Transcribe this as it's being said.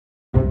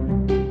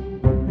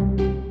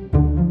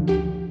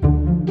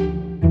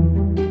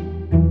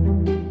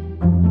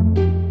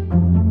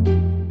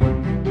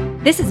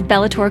This is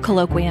Bellator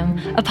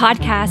Colloquium, a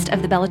podcast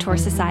of the Bellator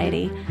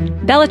Society.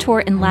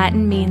 Bellator in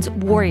Latin means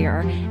warrior,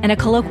 and a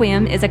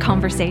colloquium is a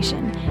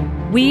conversation.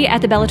 We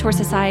at the Bellator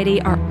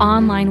Society are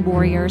online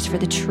warriors for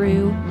the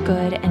true,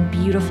 good, and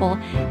beautiful,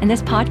 and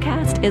this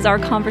podcast is our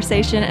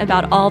conversation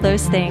about all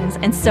those things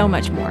and so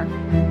much more.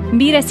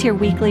 Meet us here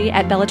weekly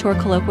at Bellator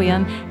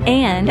Colloquium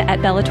and at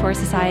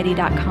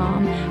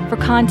BellatorSociety.com for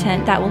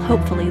content that will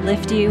hopefully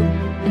lift you,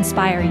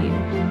 inspire you,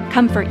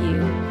 comfort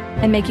you,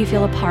 and make you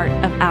feel a part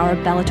of our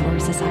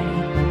Bellator Society.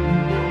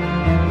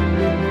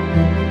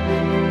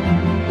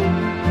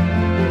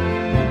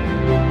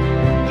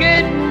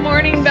 Good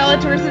morning,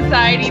 Bellator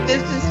Society.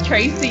 This is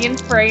Tracy and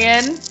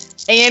Fran,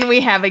 and we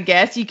have a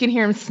guest. You can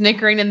hear him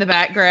snickering in the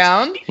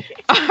background.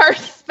 Our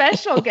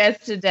special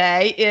guest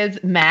today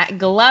is Matt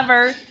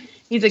Glover.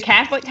 He's a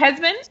Catholic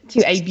husband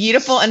to a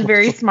beautiful and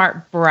very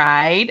smart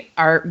bride,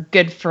 our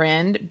good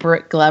friend,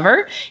 Brooke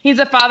Glover. He's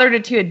a father to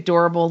two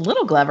adorable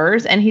little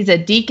Glovers, and he's a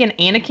deacon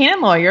and a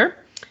canon lawyer.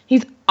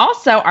 He's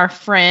also our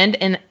friend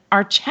and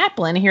our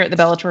chaplain here at the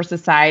Bellator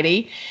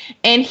Society,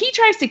 and he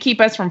tries to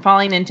keep us from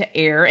falling into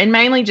error and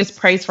mainly just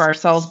prays for our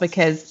souls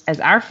because,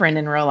 as our friend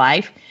in real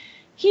life,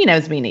 he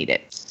knows we need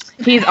it.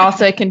 He's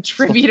also a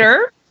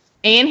contributor,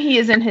 and he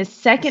is in his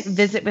second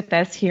visit with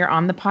us here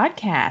on the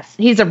podcast.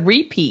 He's a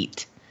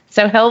repeat.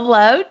 So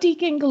hello,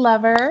 Deacon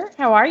Glover.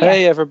 How are you?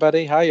 Hey,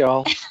 everybody. How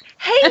y'all?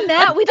 Hey,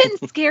 Matt, we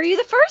didn't scare you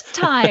the first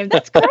time.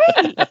 That's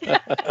great.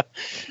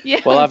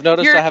 Yeah, well, I've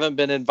noticed I haven't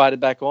been invited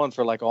back on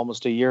for like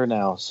almost a year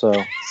now. So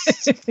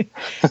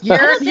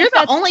you're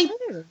the only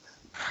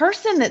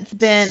person that's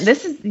been,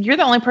 you're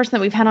the only person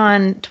that we've had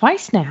on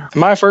twice now.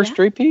 My first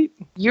repeat?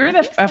 You're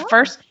the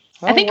first,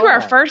 I think you were our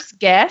first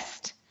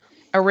guest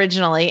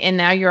originally, and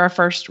now you're our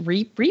first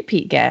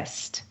repeat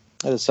guest.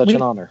 That is such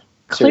an honor.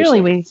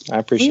 Clearly, I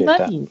appreciate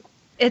that. You.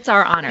 It's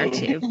our honor,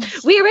 too.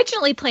 We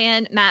originally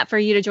planned, Matt, for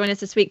you to join us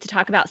this week to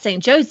talk about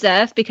St.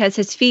 Joseph because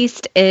his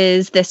feast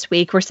is this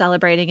week. We're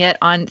celebrating it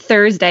on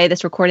Thursday.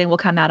 This recording will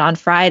come out on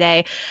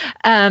Friday.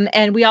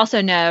 And we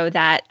also know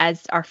that,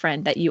 as our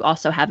friend, that you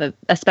also have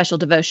a special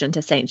devotion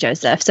to St.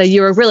 Joseph. So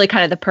you are really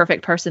kind of the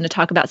perfect person to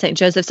talk about St.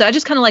 Joseph. So I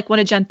just kind of want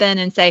to jump in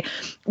and say,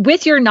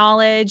 with your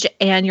knowledge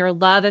and your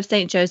love of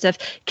St. Joseph,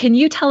 can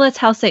you tell us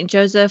how St.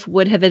 Joseph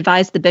would have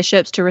advised the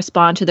bishops to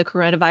respond to the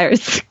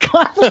coronavirus?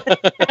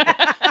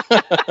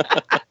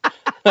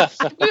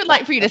 We would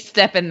like for you to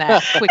step in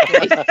that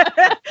quickly.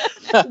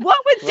 What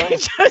would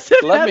St.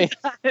 Joseph have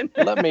done?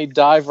 Let me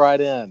dive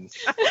right in.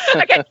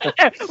 Okay,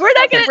 we're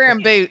not going to wear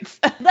boots.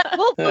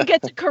 We'll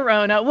get to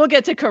Corona. We'll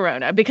get to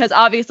Corona because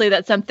obviously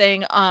that's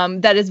something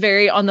that is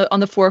very on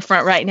the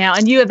forefront right now.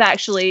 And you have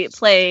actually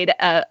played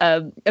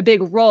a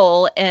big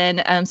role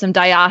in some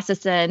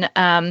diocesan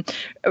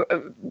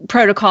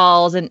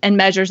protocols and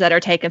measures that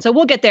are taken. So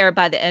we'll get there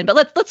by the end. But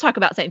let's talk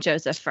about St.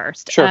 Joseph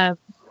first. Sure.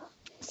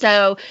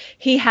 So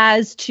he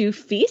has 2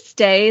 feast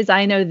days.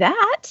 I know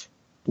that.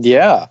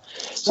 Yeah.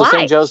 So Why?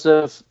 St.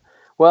 Joseph,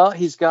 well,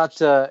 he's got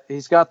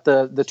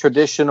the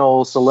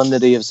traditional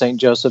solemnity of St.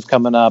 Joseph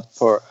coming up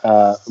for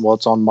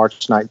it's on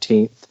March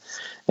 19th,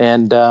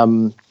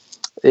 and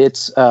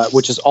it's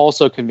which is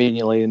also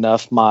conveniently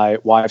enough my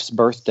wife's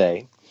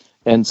birthday,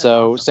 and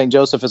so St.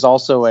 Joseph is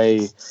also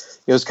it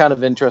was kind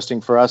of interesting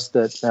for us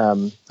that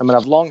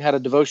I've long had a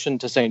devotion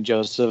to St.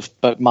 Joseph,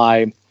 but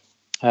my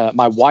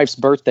wife's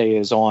birthday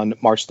is on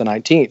March the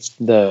 19th,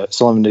 the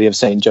Solemnity of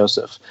St.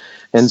 Joseph.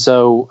 And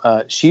so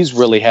she's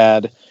really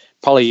had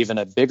probably even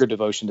a bigger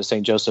devotion to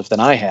St. Joseph than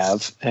I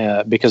have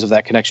because of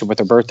that connection with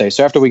her birthday.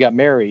 So after we got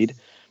married,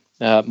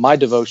 my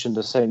devotion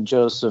to St.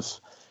 Joseph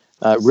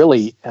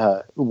really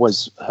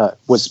was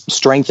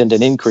strengthened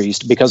and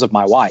increased because of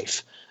my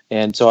wife.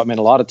 And so, a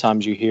lot of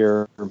times you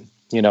hear,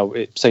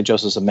 St.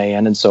 Joseph's a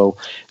man, and so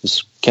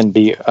this can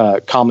be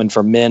common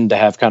for men to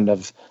have kind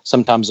of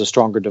sometimes a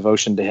stronger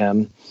devotion to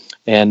him.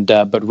 And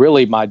but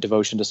really, my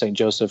devotion to St.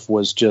 Joseph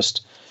was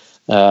just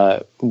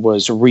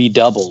was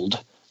redoubled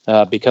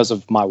because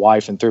of my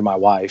wife and through my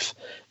wife,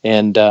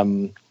 and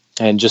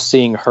just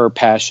seeing her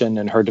passion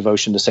and her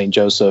devotion to St.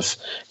 Joseph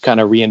kind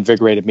of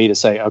reinvigorated me to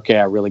say, okay,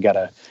 I really got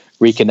to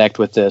reconnect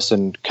with this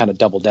and kind of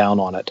double down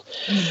on it.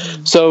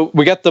 Mm-hmm. So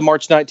we got the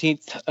March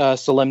 19th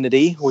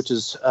solemnity, which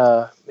is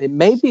it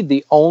may be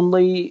the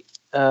only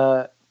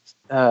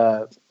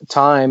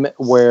time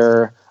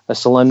where a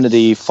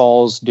solemnity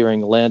falls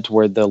during Lent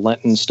where the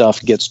Lenten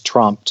stuff gets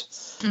trumped.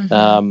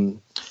 Mm-hmm.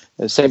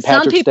 St.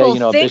 Patrick's Day,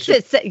 think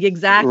bishop,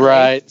 exactly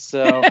right.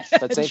 So,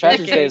 but St.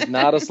 Patrick's Day is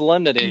not a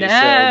solemnity.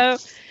 No.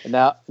 So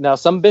now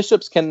some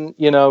bishops can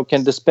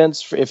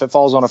dispense if it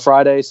falls on a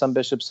Friday. Some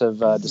bishops have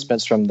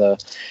dispensed from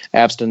the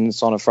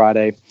abstinence on a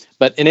Friday.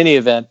 But in any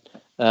event,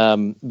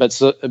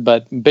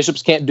 but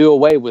bishops can't do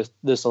away with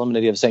the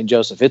solemnity of St.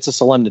 Joseph. It's a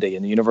solemnity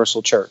in the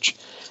Universal Church,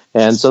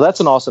 and so that's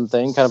an awesome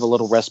thing. Kind of a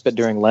little respite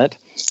during Lent.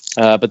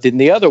 But then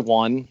the other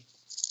one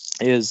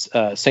is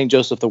St.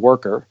 Joseph the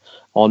Worker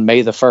on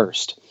May the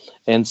 1st.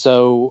 And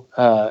so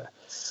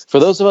for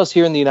those of us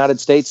here in the United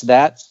States,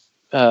 that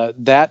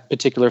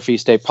particular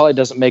feast day probably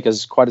doesn't make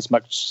quite as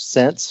much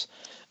sense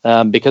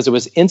because it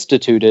was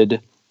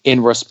instituted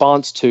in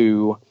response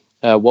to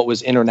what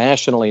was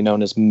internationally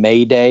known as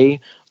May Day,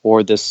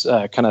 or this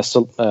kind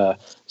of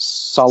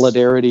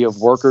solidarity of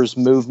workers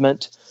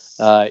movement,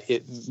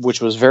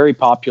 which was very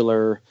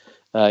popular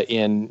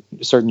in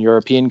certain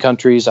European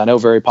countries. I know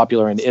very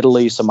popular in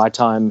Italy. So my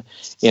time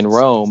in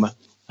Rome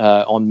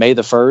on May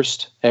the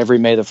 1st, every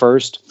May the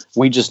 1st,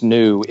 we just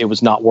knew it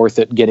was not worth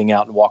it getting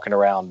out and walking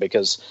around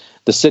because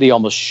the city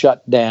almost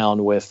shut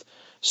down with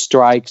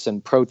strikes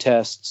and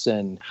protests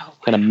and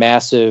kind of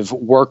massive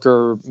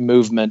worker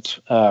movement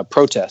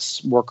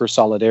protests, worker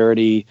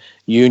solidarity,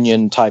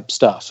 union type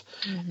stuff.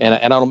 And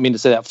I don't mean to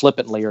say that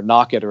flippantly or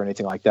knock it or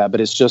anything like that,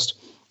 but it's just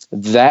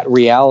that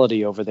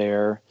reality over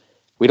there.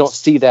 We don't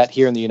see that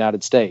here in the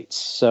United States.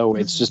 So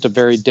it's just a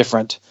very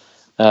different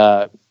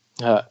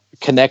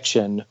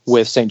connection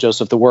with St.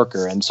 Joseph the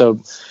Worker. And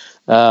so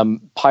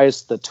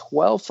Pius XII,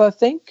 I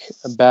think,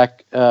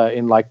 back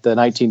in like the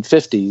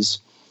 1950s,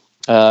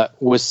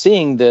 was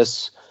seeing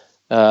this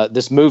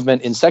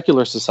movement in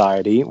secular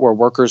society where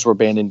workers were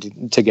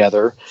banding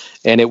together,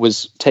 and it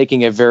was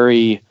taking a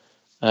very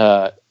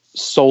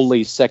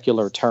solely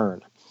secular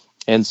turn.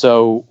 And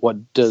so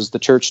what does the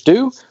church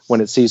do when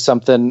it sees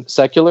something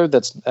secular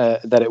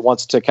that it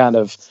wants to kind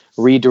of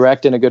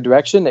redirect in a good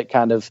direction? It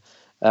kind of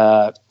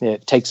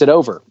it takes it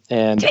over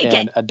and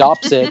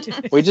adopts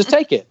it. We just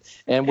take it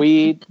and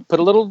we put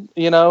a little,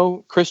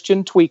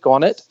 Christian tweak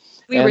on it.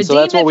 We redeem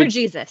it for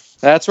Jesus.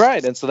 That's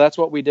right. And so that's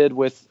what we did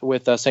with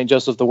St.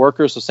 Joseph the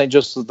Worker. So St.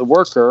 Joseph the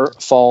Worker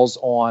falls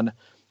on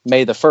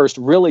May the 1st,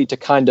 really to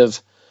kind of,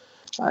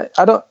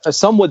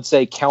 some would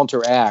say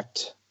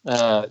counteract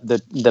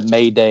the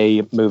May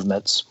Day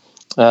movements.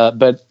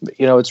 But,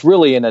 it's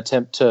really an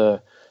attempt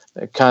to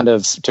kind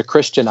of to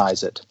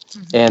Christianize it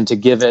and to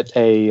give it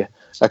a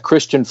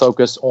Christian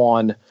focus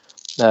on,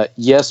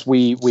 yes,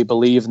 we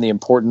believe in the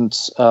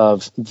importance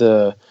of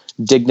the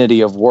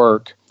dignity of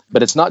work,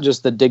 but it's not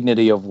just the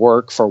dignity of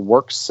work for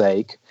work's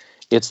sake.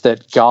 It's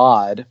that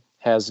God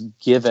has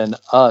given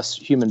us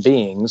human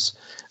beings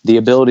the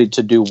ability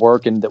to do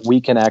work, and that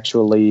we can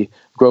actually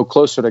grow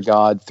closer to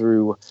God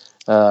through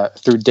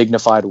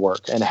dignified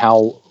work, and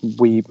how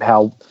we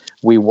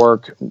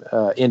work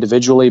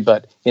individually,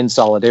 but in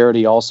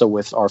solidarity also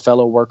with our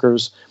fellow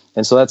workers.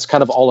 And so that's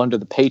kind of all under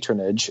the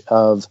patronage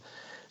of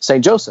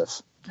St.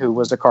 Joseph, who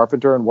was a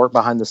carpenter and worked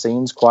behind the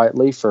scenes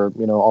quietly for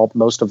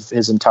most of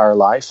his entire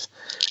life.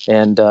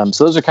 And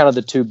so those are kind of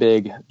the two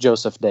big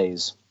Joseph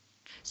days.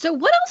 So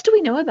what else do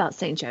we know about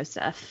St.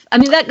 Joseph? I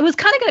mean, that was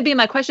kind of going to be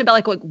my question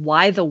about like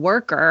why the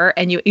worker,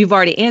 and you've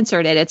already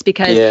answered it. It's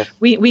because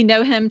we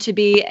know him to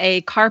be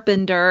a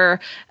carpenter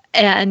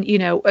and,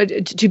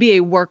 to be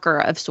a worker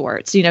of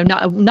sorts,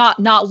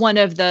 not one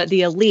of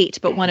the elite,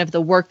 but one of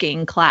the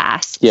working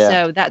class.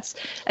 Yeah. So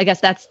I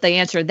guess that's the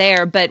answer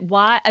there. But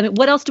why? I mean,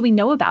 what else do we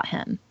know about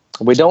him?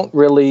 We don't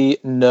really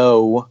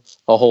know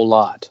a whole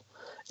lot.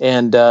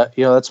 And,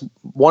 that's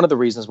one of the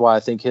reasons why I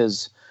think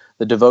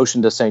the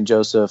devotion to St.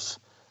 Joseph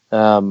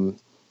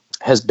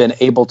has been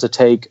able to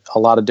take a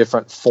lot of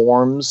different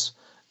forms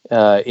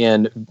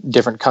in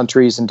different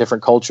countries and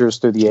different cultures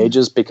through the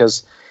ages,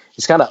 because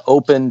it's kind of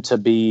open to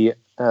be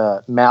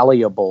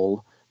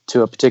malleable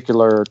to a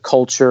particular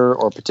culture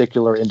or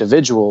particular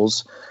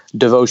individual's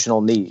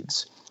devotional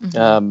needs.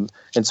 And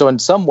so in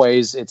some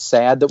ways, it's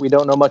sad that we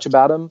don't know much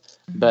about him,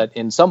 but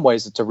in some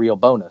ways, it's a real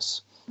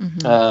bonus.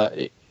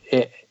 And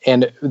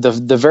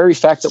the very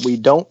fact that we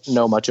don't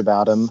know much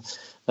about him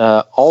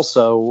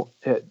also,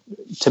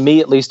 to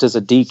me, at least as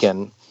a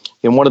deacon,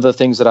 and one of the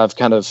things that I've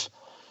kind of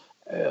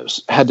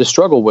had to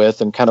struggle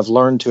with and kind of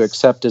learned to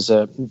accept as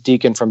a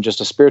deacon from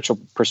just a spiritual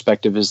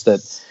perspective is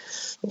that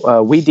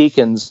we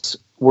deacons,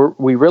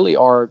 we really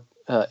are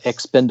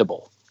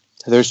expendable.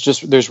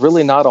 There's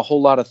really not a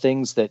whole lot of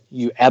things that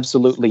you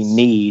absolutely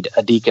need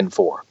a deacon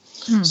for.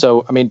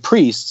 So, I mean,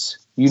 priests,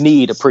 you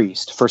need a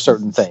priest for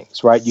certain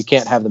things, right? You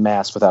can't have the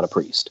Mass without a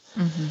priest.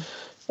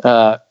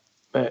 Now,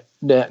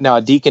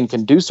 a deacon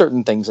can do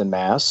certain things in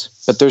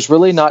Mass, but there's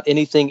really not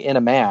anything in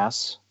a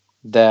Mass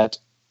that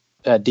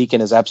a deacon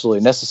is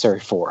absolutely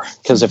necessary for,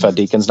 because if a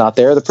deacon's not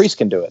there, the priest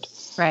can do it.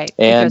 Right.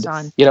 And, it goes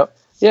on.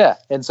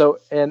 And so,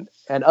 and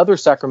other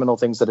sacramental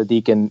things that a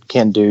deacon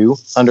can do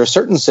under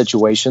certain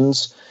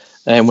situations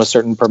and with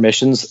certain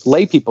permissions,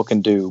 lay people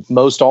can do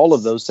most all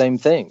of those same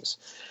things.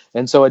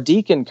 And so a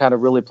deacon kind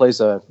of really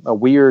plays a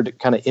weird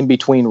kind of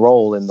in-between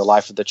role in the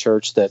life of the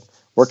church, that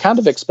we're kind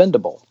of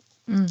expendable.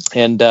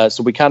 And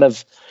so we kind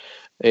of,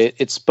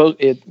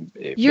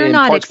 you're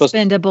not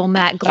expendable,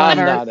 Matt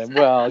Glover. I'm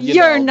not.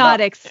 You're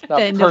not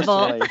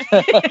expendable.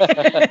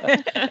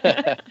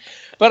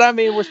 But I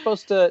mean, we're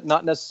supposed to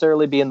not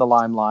necessarily be in the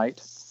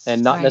limelight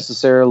and not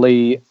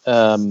necessarily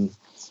we're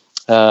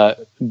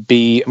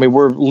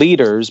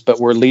leaders, but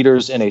we're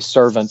leaders in a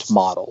servant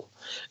model.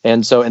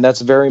 And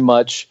that's very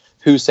much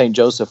who St.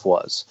 Joseph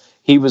was.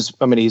 He was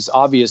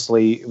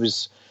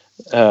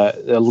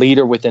a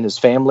leader within his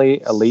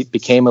family,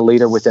 became a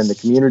leader within the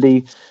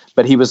community,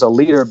 but he was a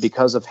leader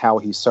because of how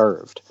he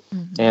served.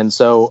 And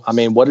so, I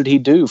mean, what did he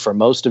do for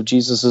most of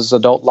Jesus's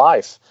adult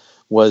life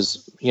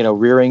was,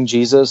 rearing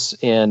Jesus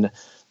in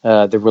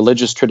the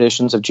religious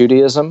traditions of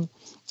Judaism,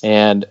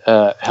 and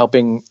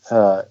helping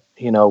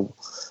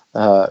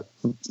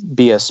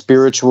be a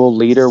spiritual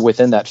leader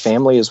within that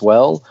family as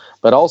well,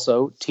 but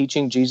also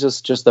teaching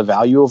Jesus just the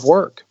value of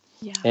work,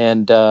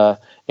 and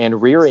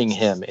rearing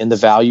him in the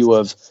value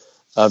of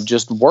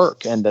just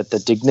work, and that the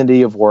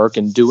dignity of work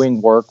and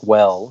doing work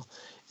well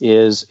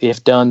is,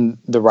 if done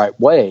the right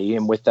way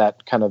and with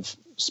that kind of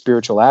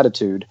spiritual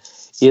attitude,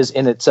 is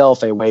in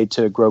itself a way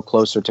to grow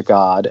closer to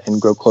God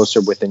and grow closer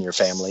within your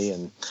family,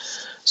 and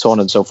so on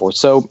and so forth.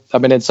 So, I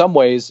mean, in some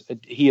ways,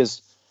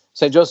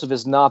 St. Joseph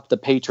is not the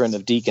patron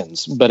of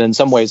deacons, but in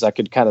some ways I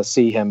could kind of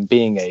see him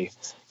being a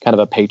kind of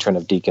a patron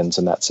of deacons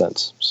in that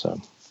sense. So.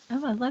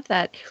 Oh, I love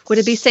that. Would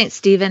it be St.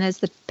 Stephen as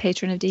the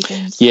patron of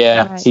deacons?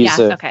 Yeah, right. he's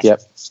okay.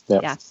 Yep.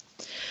 Yeah.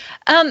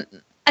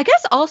 I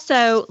guess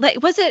also,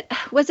 like, was it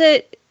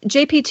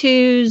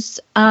JP2's,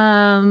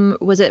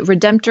 was it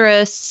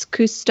Redemptoris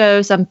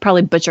Custos? I'm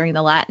probably butchering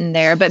the Latin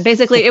there, but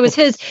basically it was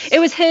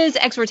his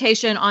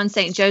exhortation on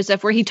St.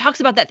 Joseph, where he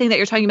talks about that thing that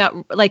you're talking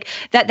about, like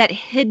that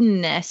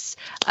hiddenness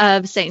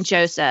of St.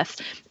 Joseph.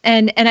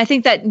 And I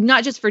think that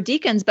not just for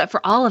deacons, but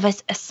for all of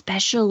us,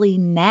 especially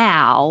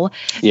now,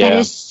 that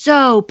is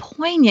so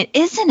poignant,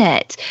 isn't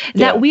it?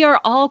 That we are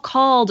all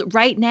called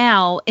right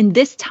now in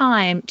this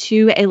time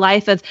to a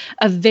life of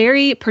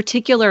very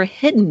particular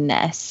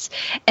hiddenness.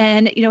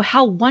 And,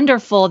 how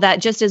wonderful that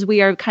just as we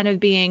are kind of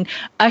being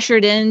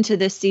ushered into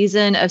this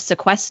season of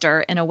sequester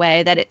in a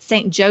way, that it's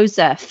St.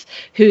 Joseph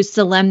whose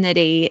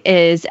solemnity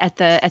is at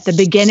the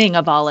beginning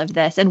of all of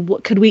this.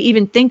 And could we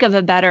even think of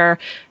a better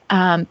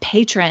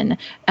patron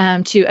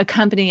to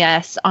accompany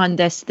us on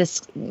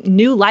this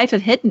new life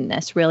of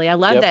hiddenness? Really, I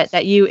love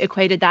that you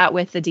equated that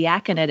with the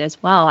diaconate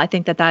as well. I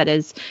think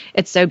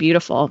it's so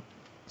beautiful.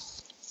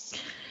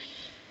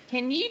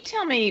 Can you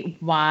tell me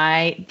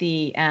why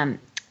the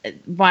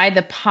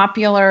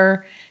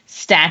popular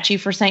statue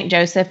for Saint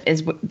Joseph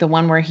is the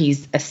one where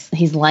he's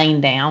laying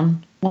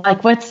down?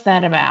 Like, what's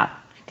that about?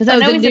 Because I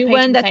know he's a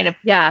patron saint of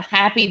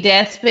happy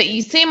deaths, but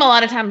you see him a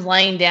lot of times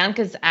laying down.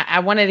 Because I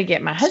wanted to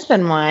get my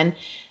husband one.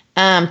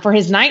 For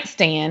his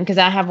nightstand, because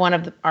I have one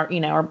of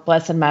our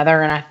Blessed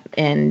Mother,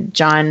 and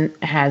John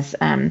has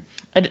a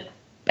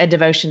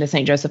devotion to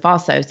Saint Joseph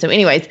also. So,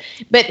 anyways,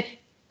 but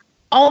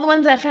all the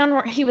ones I found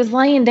where he was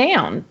laying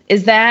down,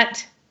 is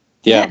that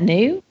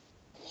new?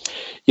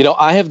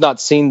 I have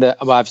not seen that.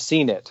 Well, I've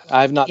seen it.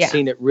 I have not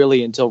seen it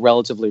really until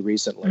relatively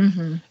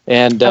recently,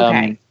 and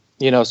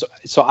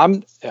so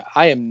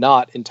I am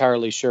not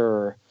entirely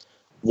sure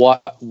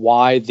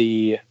why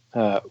the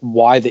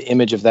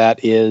image of that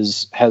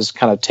has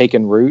kind of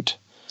taken root,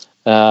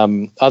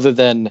 other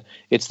than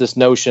it's this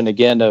notion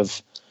again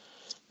of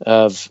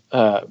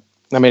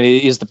I mean,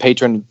 it is the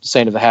patron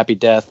saint of the happy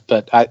death,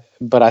 but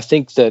I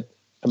think that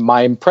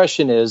my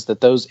impression is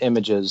that those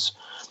images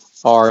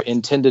are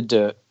intended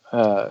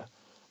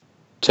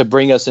to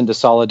bring us into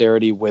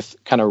solidarity with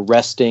kind of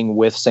resting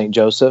with St.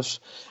 Joseph.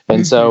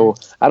 And so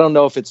I don't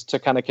know if it's to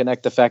kind of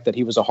connect the fact that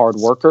he was a hard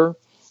worker,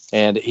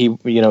 and he,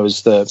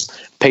 is the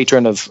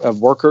patron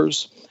of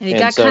workers. And he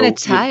got kind of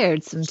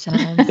tired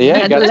sometimes.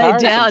 Yeah, he got tired lay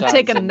down, sometimes.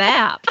 take a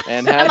nap.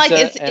 And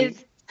had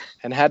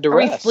and had to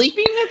rest. Are we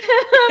sleeping with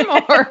him,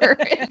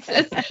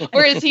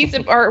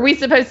 or are we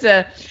supposed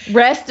to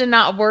rest and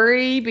not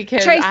worry?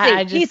 Because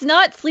Tracy, he's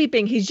not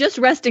sleeping; he's just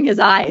resting his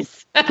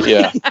eyes.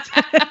 Yeah.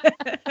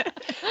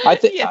 I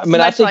think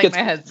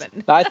my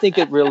husband. I think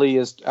it really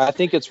is. I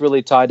think it's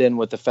really tied in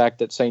with the fact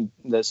that Saint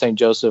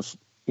Joseph,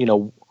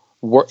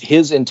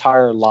 his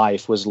entire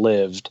life was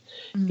lived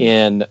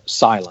in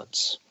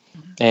silence.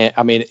 And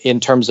I mean, in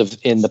terms of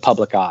in the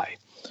public eye,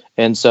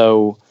 and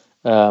so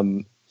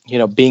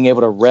being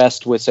able to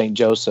rest with Saint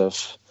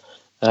Joseph,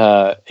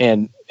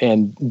 and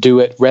do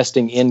it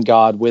resting in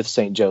God with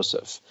Saint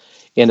Joseph,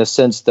 in a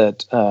sense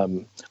that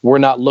we're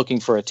not looking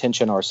for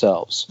attention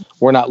ourselves.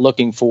 We're not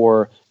looking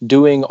for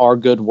doing our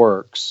good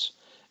works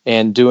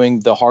and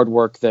doing the hard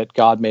work that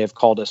God may have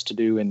called us to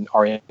do in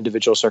our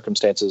individual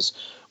circumstances.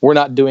 We're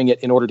not doing it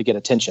in order to get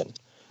attention.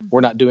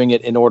 We're not doing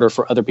it in order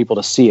for other people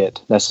to see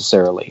it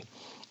necessarily.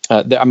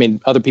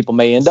 Other people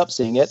may end up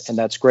seeing it, and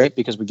that's great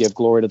because we give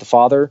glory to the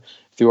Father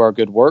through our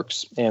good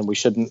works, and we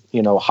shouldn't,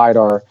 hide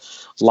our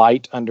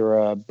light under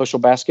a bushel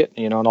basket,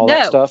 and all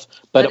that stuff.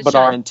 But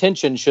our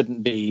intention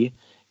shouldn't be,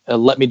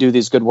 let me do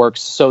these good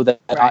works so that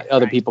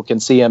other people can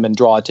see them and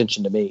draw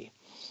attention to me.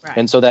 Right.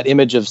 And so that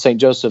image of St.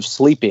 Joseph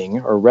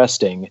sleeping or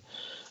resting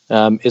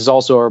is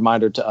also a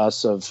reminder to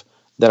us of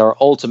that our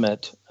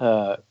ultimate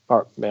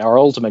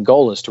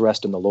goal is to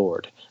rest in the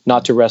Lord,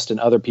 not to rest in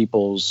other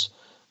people's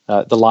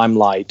the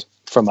limelight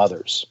from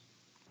others.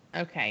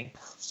 Okay.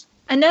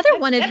 Another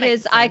one of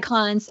his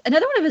icons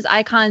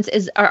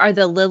are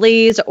the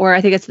lilies, or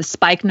I think it's the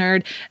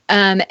spikenard.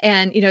 And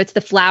it's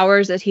the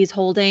flowers that he's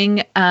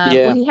holding.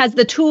 Well, he has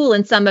the tool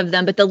in some of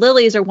them, but the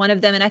lilies are one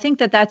of them. And I think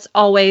that that's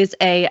always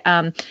a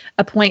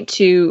point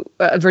to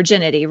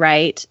virginity,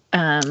 right?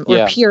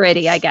 Or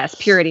purity, I guess.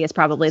 Purity is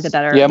probably the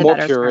better. More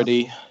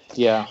purity. Term.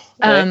 Yeah.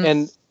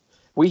 And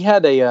we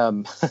had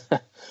a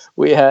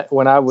we had,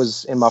 when I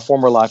was in my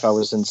former life, I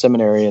was in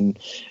seminary,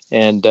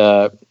 and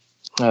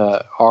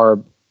our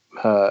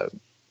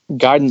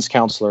guidance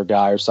counselor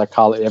guy or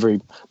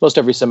psychologist. Most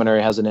every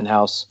seminary has an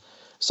in-house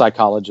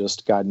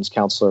psychologist, guidance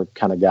counselor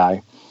kind of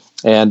guy,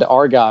 and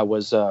our guy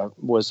was a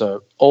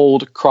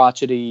old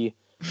crotchety,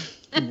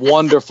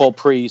 wonderful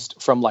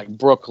priest from like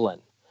Brooklyn,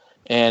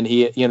 and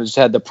he just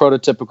had the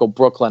prototypical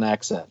Brooklyn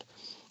accent.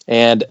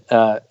 And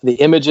the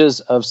images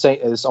of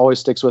this always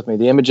sticks with me.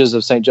 The images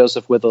of Saint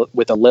Joseph with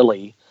a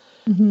lily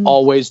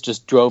always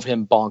just drove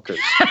him bonkers.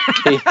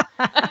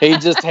 He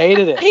just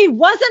hated it. He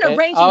wasn't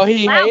arranging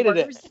he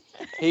flowers.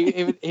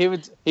 hated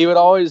it. He would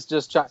always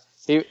just try.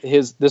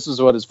 This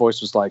is what his voice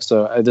was like.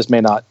 So this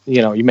may not,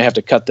 you may have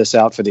to cut this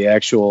out for the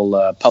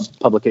actual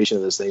publication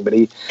of this thing. But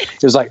he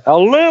was like, a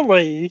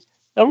lily.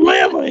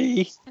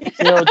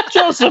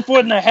 Joseph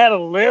wouldn't have had a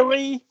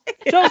lily.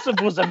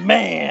 Joseph was a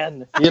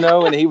man,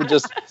 and he would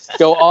just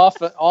go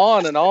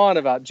on and on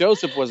about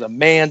Joseph was a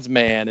man's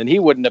man, and he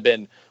wouldn't have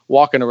been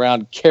walking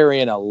around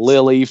carrying a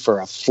lily for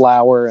a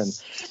flower.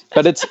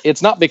 But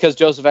it's not because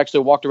Joseph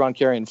actually walked around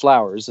carrying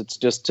flowers. It's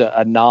just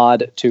a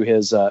nod to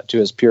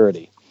his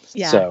purity.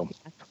 Yeah. So.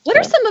 What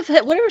are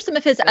some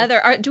of his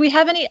other? Do we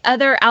have any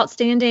other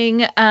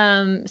outstanding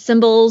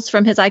symbols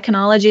from his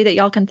iconology that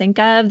y'all can think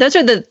of? Those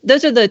are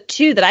the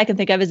two that I can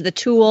think of. Is the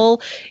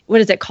tool? What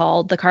is it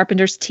called? The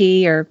carpenter's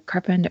T or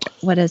carpenter?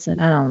 What is it?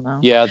 I don't know.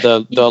 Yeah,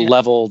 the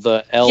level,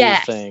 the L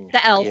thing.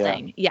 The L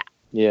thing. Yeah.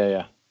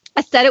 Yeah.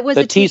 I said it was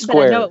the a T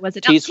square. But I know it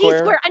wasn't.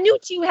 T-square. I knew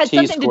T had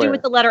something to do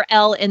with the letter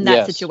L in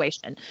that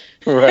situation.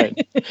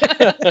 Right.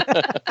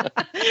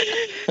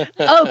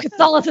 Oh,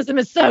 Catholicism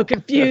is so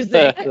confusing.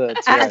 That's right.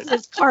 As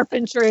is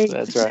carpentry.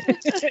 That's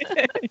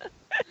right.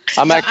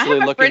 I'm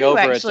actually looking over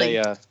at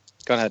a.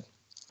 Go ahead.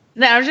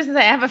 No, I was just going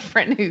to say, I have a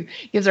friend who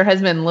gives her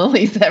husband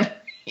lilies every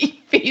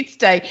feast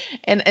day,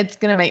 and it's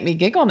going to make me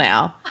giggle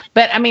now.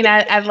 But I mean,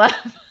 I love.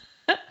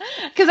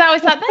 Because I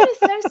always thought, that is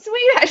so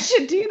sweet. I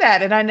should do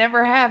that. And I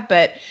never have.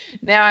 But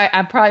now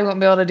I probably won't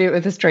be able to do it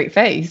with a straight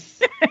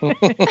face.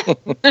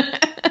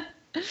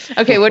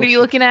 Okay, what are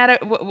you looking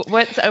at?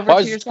 What's over to your side? I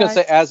was just going to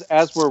say,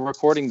 as we're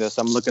recording this,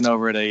 I'm looking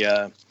over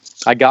at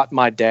I got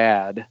my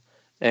dad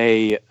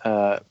a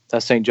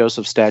St.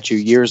 Joseph statue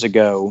years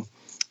ago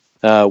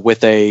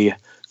with a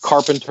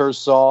carpenter's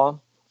saw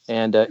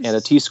and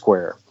a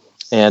T-square.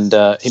 And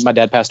my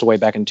dad passed away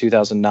back in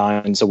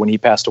 2009. So when he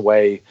passed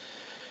away,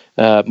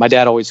 my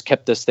dad always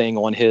kept this thing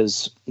on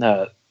his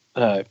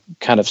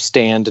kind of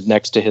stand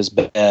next to his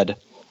bed.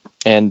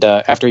 And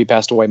after he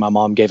passed away, my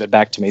mom gave it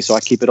back to me. So I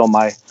keep it on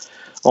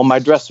my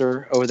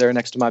dresser over there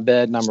next to my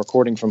bed. And I'm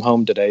recording from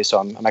home today. So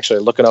I'm actually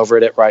looking over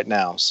at it right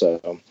now.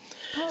 So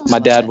my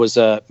dad was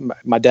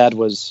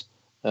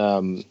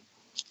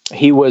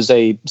he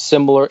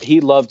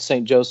loved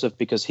St. Joseph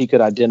because he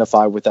could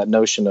identify with that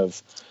notion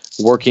of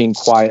working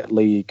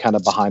quietly kind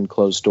of behind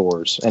closed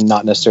doors and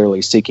not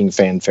necessarily seeking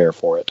fanfare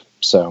for it.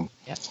 So,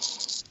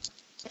 once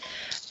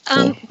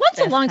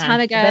a long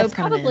time ago,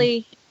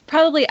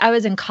 probably I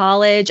was in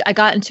college. I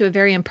got into a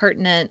very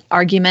impertinent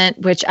argument,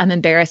 which I'm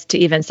embarrassed to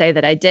even say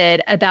that I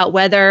did, about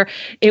whether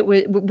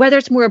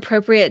it's more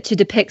appropriate to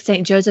depict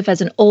St. Joseph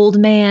as an old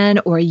man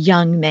or a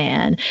young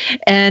man.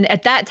 And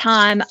at that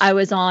time, I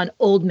was on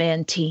old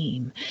man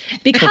team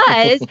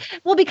because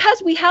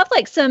we have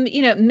like some,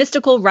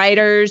 mystical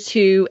writers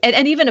who,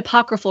 and even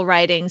apocryphal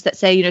writings that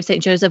say,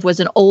 St. Joseph was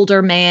an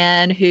older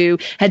man who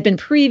had been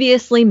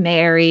previously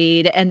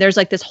married. And there's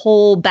like this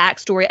whole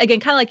backstory, again,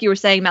 kind of like you were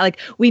saying, Matt, like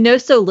we know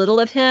so little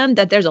of him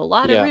that there's a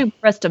lot of room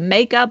for us to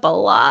make up a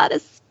lot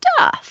of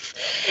stuff.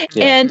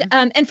 Yeah.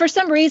 And for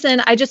some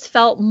reason I just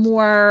felt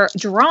more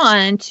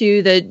drawn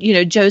to the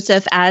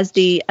Joseph as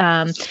the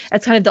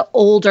as kind of the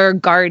older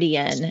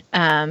guardian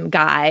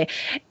guy.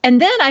 And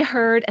then I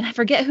heard, and I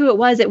forget who it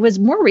was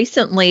more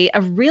recently,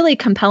 a really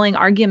compelling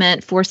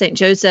argument for St.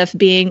 Joseph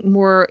being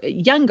more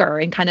younger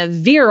and kind of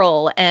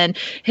virile, and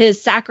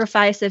his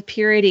sacrifice of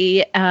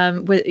purity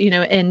with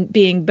and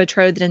being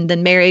betrothed and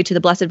then married to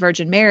the Blessed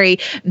Virgin Mary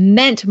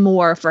meant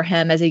more for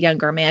him as a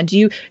younger man.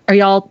 Are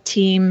y'all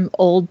team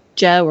old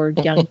Joe or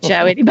young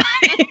Joe?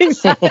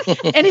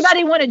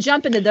 Anybody want to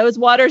jump into those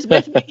waters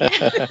with me?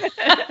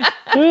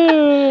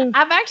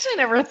 I've actually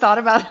never thought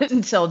about it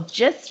until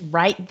just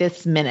right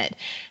this minute.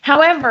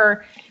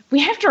 However, we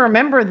have to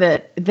remember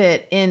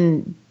that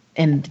in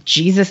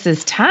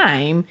Jesus's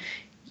time,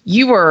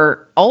 you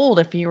were old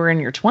if you were in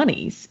your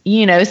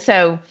 20s,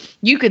 so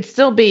you could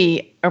still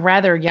be a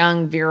rather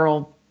young,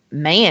 virile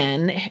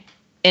man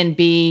and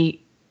be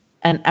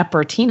an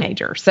upper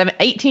teenager,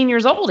 18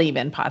 years old,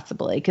 even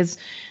possibly, because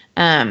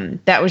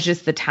that was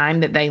just the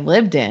time that they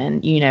lived in.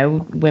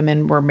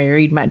 Women were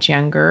married much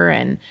younger,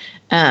 and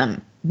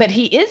but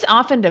he is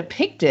often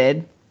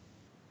depicted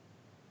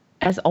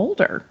as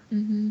older.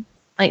 Mm-hmm.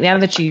 Like now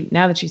that you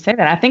say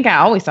that, I think I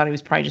always thought he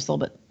was probably just a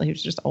little bit. He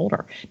was just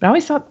older, but I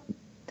always thought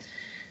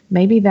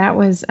maybe that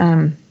was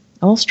a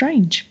little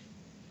strange.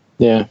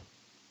 Yeah,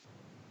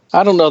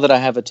 I don't know that I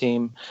have a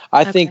team.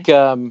 I think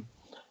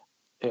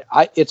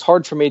it's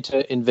hard for me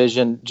to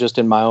envision, just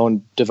in my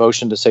own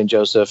devotion to Saint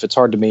Joseph, it's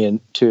hard to me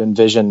to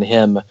envision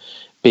him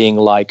being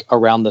like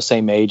around the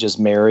same age as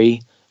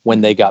Mary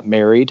when they got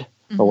married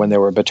or when they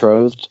were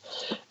betrothed.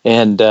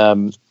 And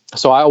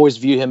so I always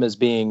view him as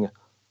being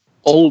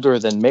older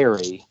than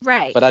Mary,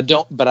 right? But I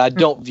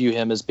don't view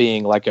him as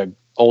being like a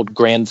old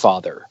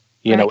grandfather,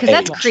 because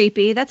that's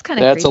creepy. That's kind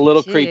of a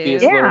little creepy.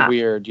 It's a little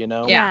weird,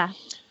 Yeah.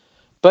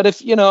 But if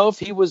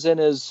he was in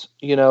his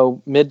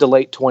mid to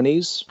late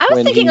 20s, I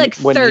was thinking like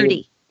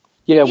 30.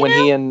 When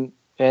he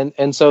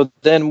and so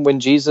then when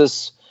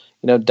Jesus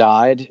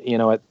died,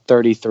 at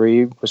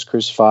 33, was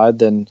crucified,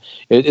 then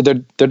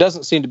there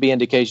doesn't seem to be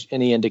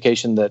any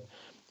indication that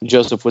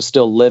Joseph was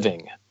still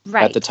living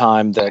at the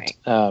time that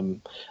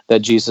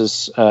that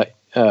Jesus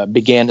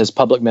began his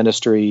public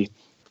ministry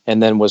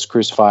and then was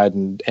crucified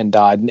and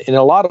died. And in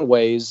a lot of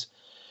ways,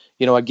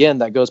 again,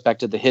 that goes back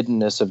to the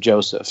hiddenness of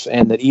Joseph,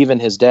 and that even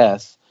his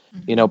death,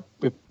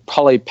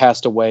 probably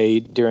passed away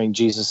during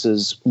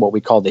Jesus's what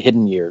we call the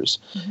hidden years.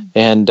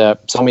 And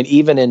so, I mean,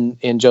 even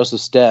in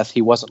Joseph's death,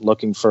 he wasn't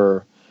looking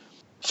for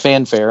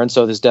fanfare, and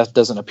so his death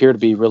doesn't appear to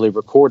be really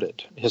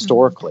recorded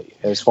historically,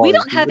 as far as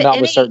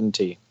with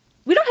certainty.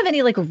 We don't have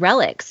any like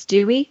relics,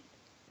 do we?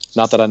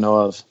 Not that I know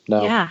of.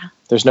 No. Yeah.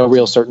 There's no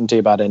real certainty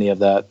about any of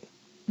that.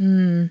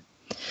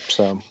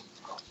 So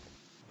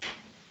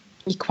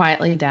he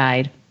quietly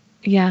died.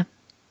 Yeah.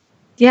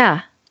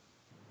 Yeah.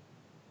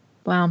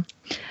 Wow.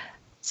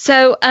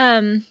 So,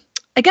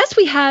 I guess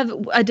we have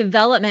a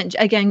development,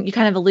 again, you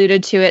kind of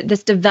alluded to it,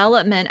 this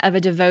development of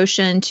a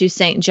devotion to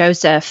Saint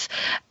Joseph.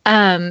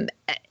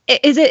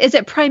 Is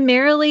it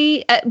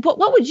primarily,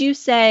 what would you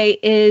say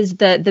is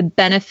the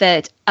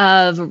benefit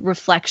of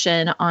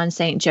reflection on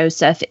Saint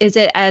Joseph? Is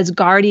it as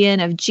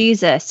guardian of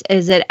Jesus?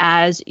 Is it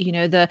as,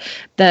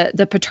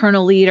 the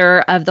paternal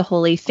leader of the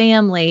Holy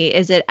Family?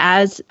 Is it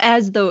as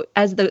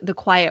the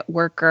quiet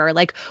worker?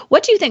 Like,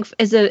 what do you think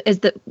is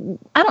the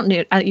I don't know,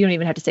 you don't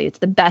even have to say it's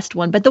the best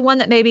one, but the one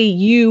that maybe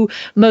you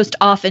most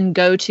often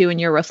go to in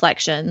your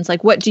reflections?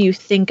 Like, what do you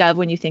think of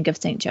when you think of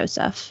Saint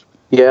Joseph?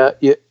 Yeah,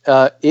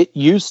 it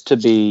used to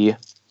be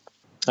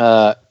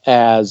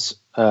as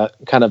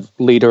kind of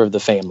leader of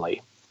the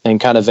family and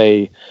kind of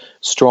a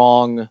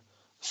strong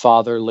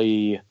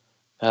fatherly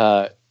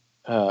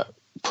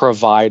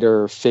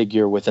provider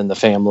figure within the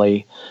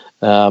family.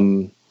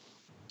 But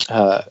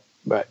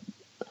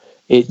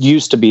it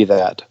used to be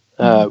that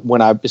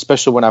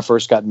especially when I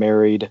first got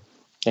married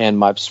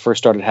and first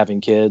started having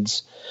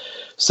kids.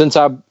 Since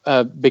I've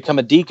become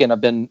a deacon,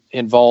 I've been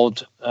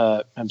involved.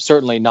 I'm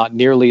certainly not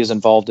nearly as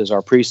involved as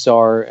our priests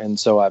are, and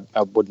so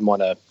I wouldn't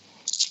want to,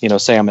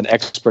 say I'm an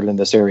expert in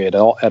this area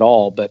at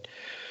all. But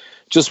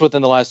just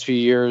within the last few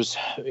years,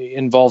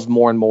 involved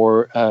more and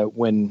more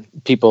when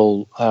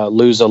people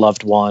lose a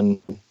loved one,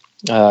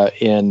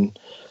 in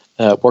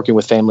working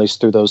with families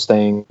through those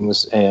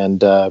things,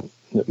 and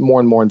more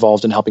and more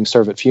involved in helping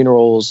serve at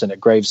funerals and at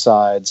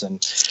gravesides.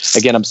 And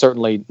again, I'm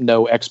certainly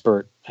no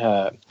expert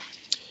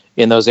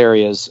in those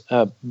areas,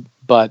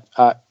 but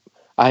I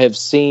have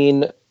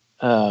seen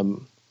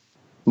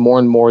more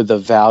and more the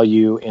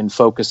value in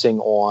focusing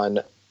on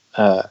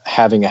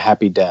having a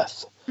happy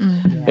death.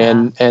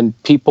 And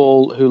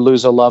people who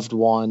lose a loved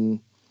one,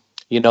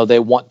 they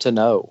want to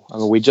know. I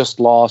mean, we just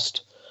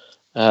lost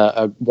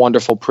a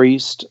wonderful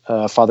priest,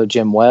 Father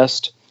Jim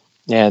West,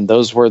 and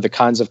those were the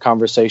kinds of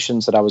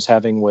conversations that I was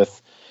having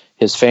with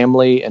his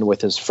family and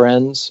with his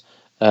friends.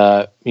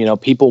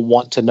 People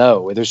want to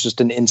know. There's just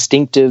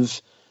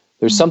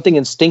there's something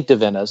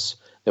instinctive in us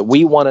that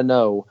we want to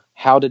know,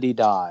 how did he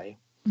die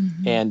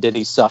and did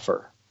he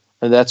suffer?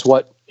 And that's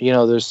what,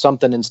 there's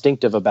something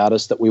instinctive about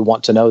us that we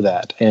want to know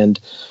that. And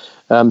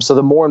so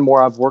the more and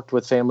more I've worked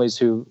with families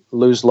who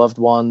lose loved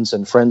ones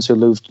and friends who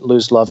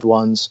lose loved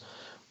ones,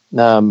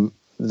 the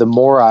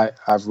more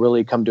I've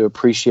really come to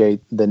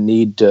appreciate the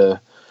need to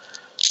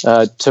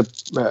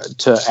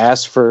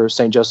ask for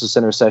St. Joseph's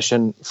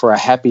intercession for a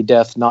happy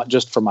death, not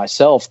just for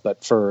myself,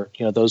 but for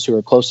those who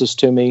are closest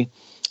to me,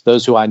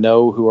 those who I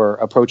know who are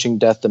approaching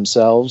death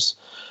themselves,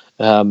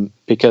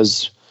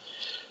 because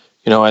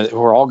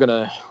we're all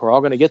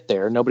gonna get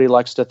there. Nobody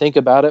likes to think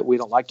about it. We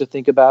don't like to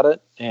think about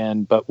it,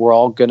 but we're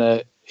all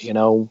gonna.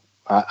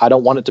 I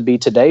don't want it to be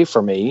today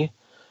for me,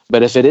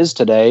 but if it is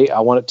today, I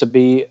want it to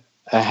be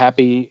a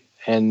happy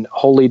and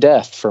holy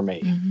death for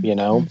me.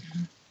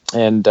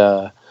 And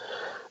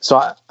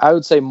so I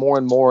would say more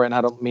and more, and I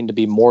don't mean to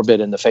be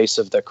morbid in the face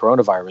of the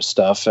coronavirus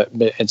stuff,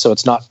 and so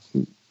it's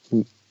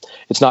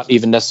not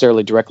even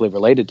necessarily directly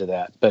related to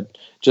that, but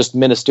just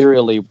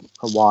ministerially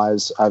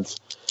wise, I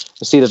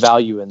see the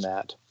value in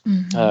that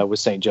with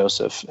St.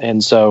 Joseph.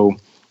 And so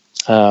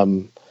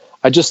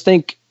I just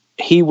think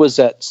he was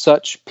at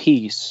such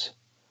peace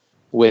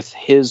with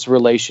his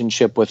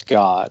relationship with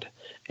God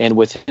and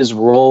with his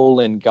role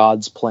in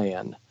God's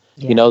plan,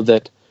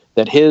 that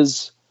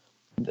his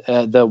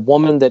the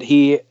woman that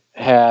he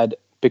had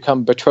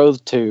become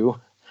betrothed to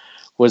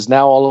was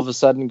now all of a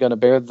sudden going to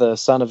bear the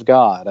Son of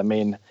God. I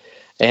mean,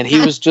 and he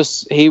was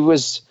just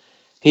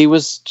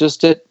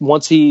at,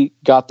 once he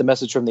got the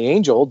message from the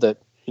angel that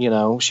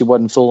she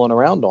wasn't fooling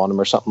around on him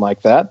or something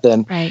like that,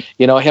 then, right.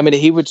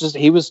 he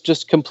was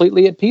just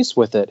completely at peace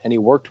with it. And he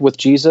worked with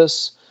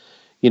Jesus,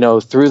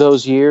 through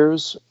those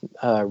years,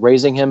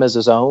 raising him as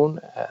his own.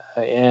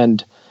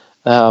 And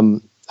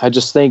I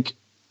just think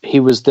he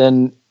was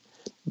then,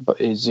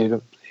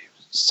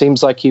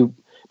 seems like he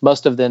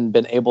must have then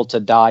been able to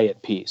die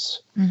at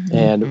peace.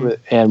 Mm-hmm.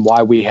 And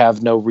why we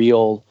have no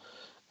real,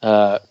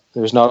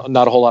 there's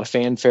not a whole lot of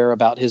fanfare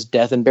about his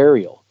death and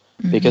burial,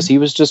 mm-hmm. because he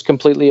was just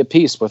completely at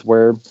peace with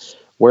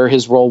where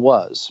his role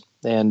was.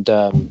 And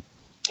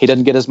he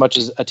doesn't get as much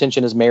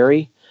attention as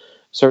Mary,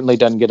 certainly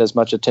doesn't get as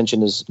much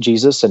attention as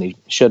Jesus, and he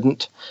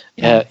shouldn't,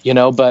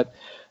 but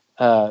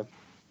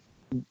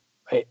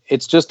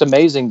it's just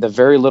amazing the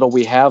very little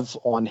we have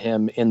on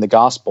him in the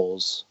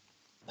Gospels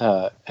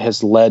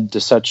has led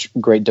to such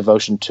great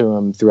devotion to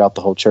him throughout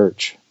the whole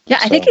church. Yeah,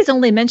 I think he's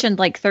only mentioned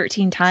like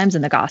 13 times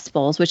in the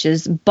Gospels, which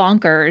is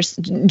bonkers,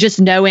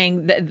 just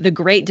knowing the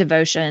great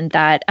devotion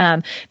that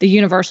the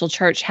Universal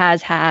Church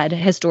has had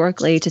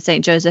historically to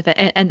St. Joseph,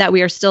 and that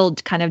we are still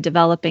kind of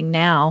developing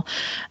now.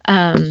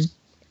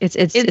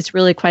 It's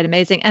really quite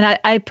amazing. And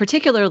I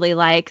particularly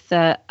like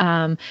the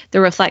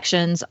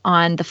reflections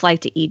on the flight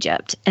to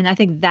Egypt. And I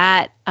think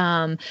that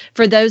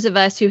for those of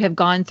us who have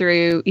gone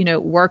through,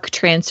 work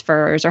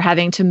transfers or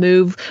having to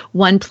move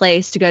one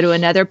place to go to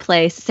another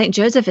place, St.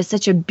 Joseph is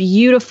such a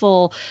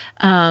beautiful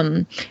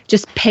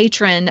just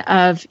patron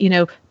of,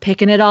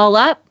 picking it all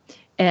up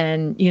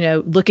and,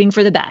 looking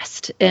for the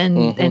best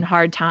in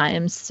hard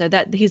times. So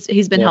that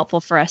he's been helpful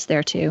for us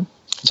there too.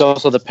 It's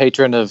also the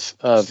patron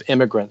of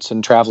immigrants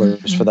and travelers,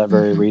 mm-hmm. for that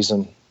very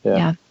reason.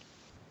 Yeah.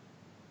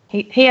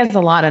 He has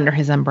a lot under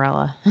his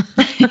umbrella.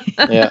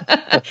 Yeah.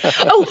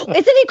 Oh,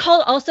 isn't he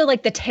called also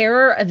like the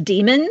terror of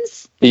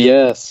demons?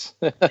 Yes.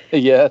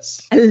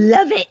 Yes. I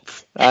love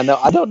it. I know.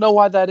 I don't know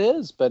why that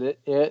is, but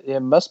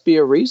it must be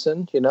a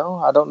reason,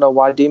 I don't know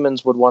why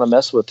demons would want to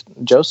mess with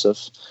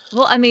Joseph.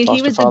 Well, I mean,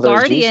 he was the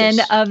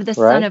guardian of the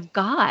Son of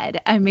God.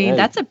 I mean,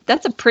 that's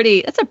a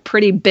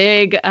pretty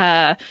big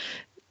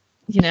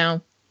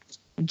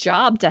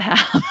job to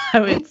have. I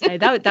would say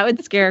that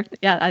would scare.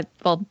 Yeah.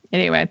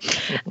 Anyway.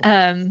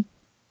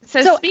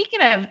 So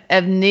speaking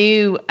of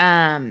new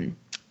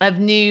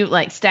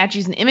like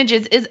statues and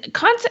images, is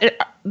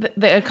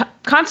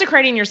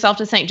consecrating yourself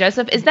to Saint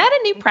Joseph, is that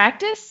a new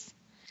practice?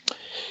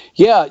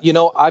 Yeah,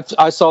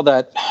 I saw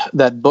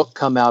that book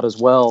come out as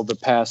well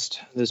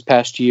this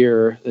past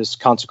year, this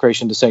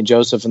consecration to Saint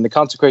Joseph, and the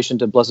consecration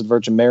to Blessed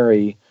Virgin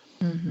Mary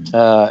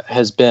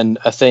has been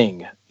a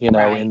thing, in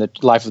the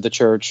life of the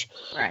church,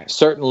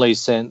 certainly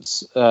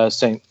since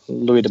Saint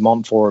Louis de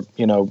Montfort,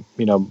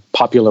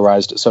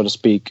 popularized it, so to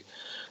speak,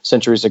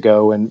 centuries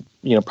ago, and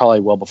probably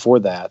well before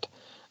that.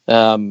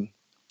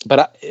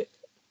 But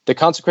the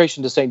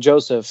consecration to Saint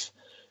Joseph,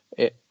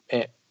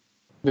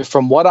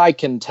 from what I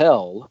can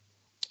tell,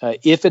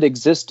 if it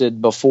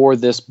existed before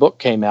this book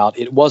came out,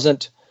 it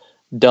wasn't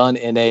done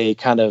in a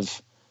kind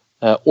of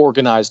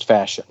organized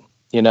fashion.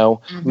 I mean,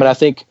 I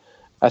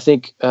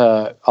think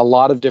a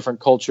lot of different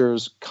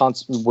cultures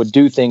would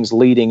do things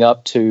leading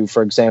up to,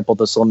 for example,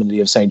 the Solemnity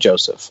of Saint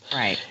Joseph.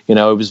 Right. It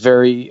was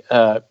very,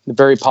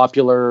 very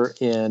popular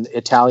in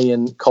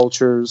Italian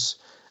cultures,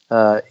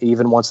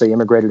 even once they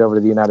immigrated over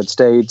to the United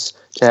States,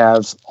 to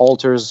have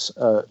altars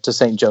to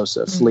Saint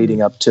Joseph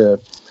leading up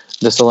to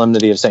the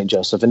Solemnity of Saint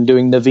Joseph, and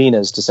doing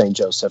novenas to Saint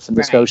Joseph, and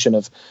this notion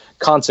of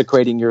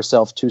consecrating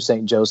yourself to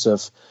Saint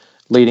Joseph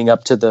leading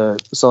up to the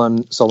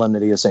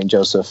Solemnity of St.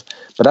 Joseph.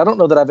 But I don't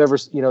know that I've ever,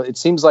 it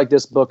seems like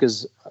this book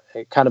is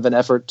kind of an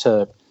effort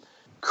to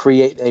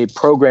create a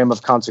program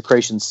of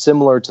consecration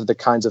similar to the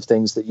kinds of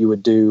things that you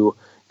would do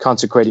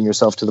consecrating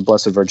yourself to the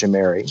Blessed Virgin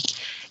Mary.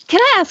 Can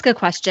I ask a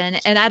question?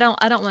 And I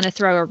don't want to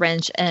throw a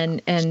wrench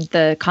in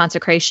the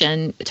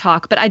consecration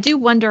talk, but I do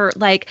wonder,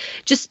 like,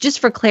 just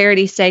for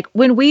clarity's sake,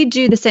 when we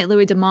do the St.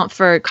 Louis de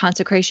Montfort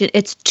consecration,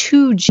 it's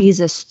to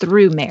Jesus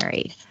through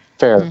Mary.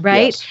 Fair,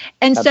 right? Yes,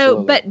 and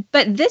absolutely. So,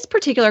 but this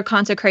particular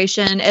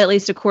consecration, at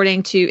least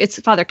according to, it's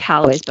Father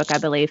Calloway's book, I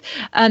believe,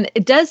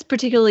 it does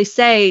particularly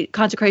say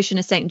consecration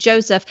to Saint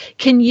Joseph.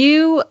 Can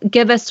you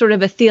give us sort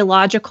of a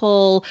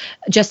theological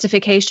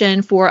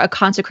justification for a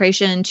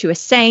consecration to a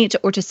saint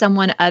or to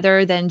someone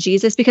other than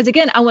Jesus? Because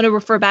again, I want to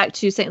refer back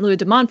to St. Louis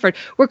de Montfort.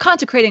 We're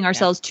consecrating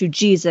ourselves to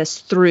Jesus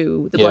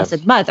through the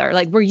Blessed Mother.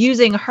 Like, we're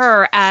using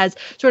her as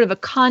sort of a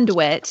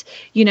conduit.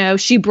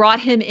 She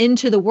brought him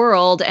into the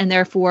world, and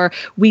therefore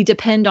we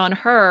depend on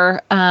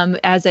her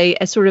as a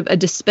sort of a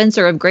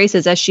dispenser of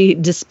graces, as she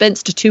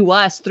dispensed to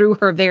us through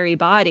her very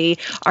body,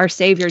 our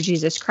Savior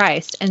Jesus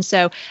Christ. And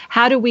so,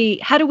 how do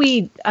we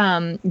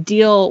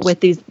deal with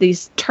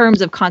these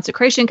terms of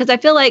consecration? Because I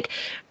feel like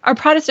our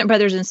Protestant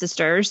brothers and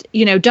sisters,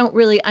 don't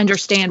really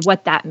understand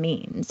what that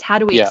means. How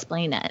do we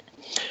explain it?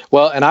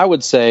 Well, and I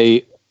would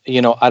say,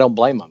 I don't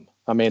blame them.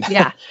 I mean,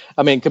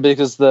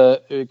 because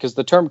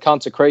the term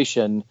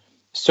consecration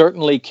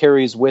certainly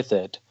carries with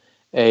it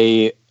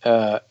a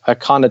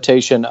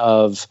connotation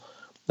of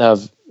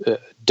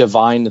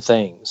divine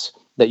things,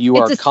 that you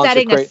are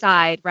setting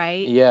aside,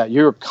 right? Yeah,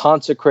 you're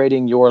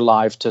consecrating your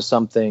life to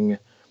something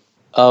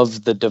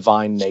of the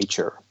divine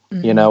nature,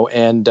 you know,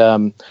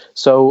 and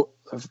so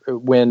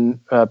when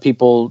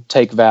people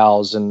take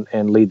vows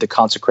and lead the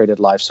consecrated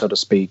life, so to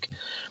speak,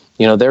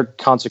 you know, they're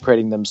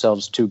consecrating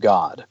themselves to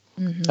God.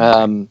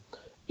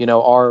 You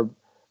know, our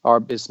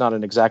it's not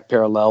an exact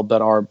parallel,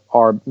 but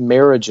our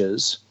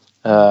marriages,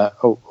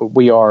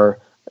 we are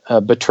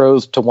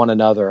betrothed to one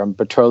another. I'm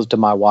betrothed to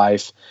my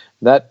wife.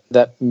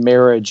 That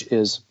marriage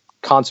is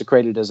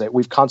consecrated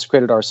we've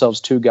consecrated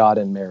ourselves to God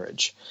in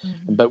marriage,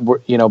 but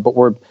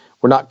we're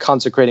not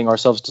consecrating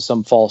ourselves to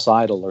some false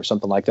idol or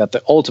something like that.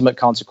 The ultimate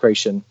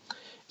consecration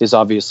is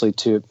obviously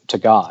to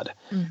God.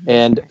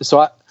 And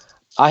so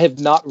I have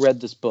not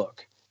read this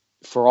book.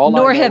 For all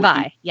Nor I know, have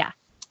I. Yeah.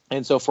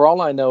 And so for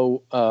all I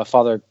know,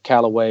 Father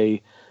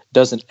Calloway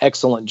does an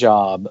excellent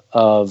job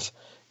of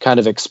kind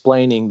of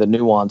explaining the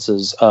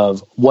nuances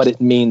of what it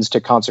means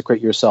to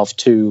consecrate yourself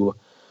to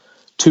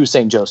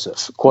St.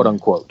 Joseph, quote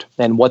unquote,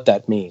 and what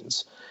that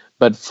means.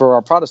 But for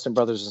our Protestant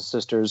brothers and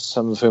sisters,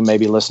 some of whom may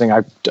be listening,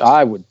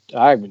 I would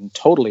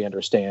totally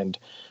understand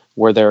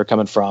where they're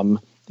coming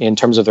from in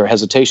terms of their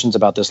hesitations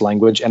about this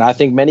language. And I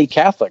think many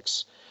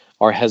Catholics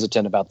are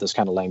hesitant about this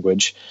kind of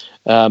language.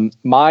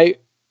 My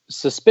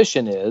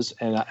suspicion is,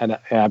 and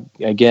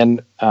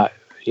again,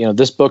 you know,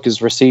 this book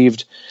has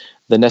received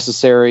the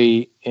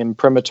necessary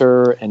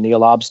imprimatur and nihil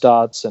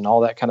obstats and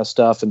all that kind of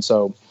stuff, and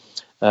so,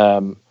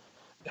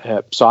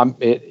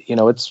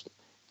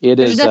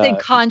 There's nothing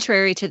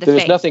contrary to the faith.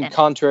 There's nothing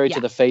contrary to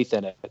the faith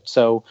in it.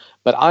 So,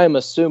 but I am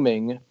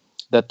assuming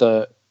that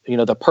the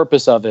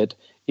purpose of it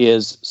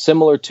is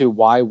similar to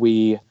why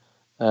we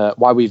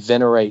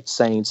venerate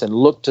saints and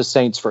look to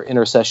saints for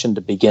intercession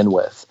to begin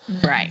with.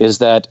 Right. Is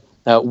that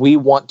we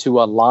want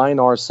to align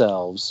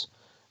ourselves.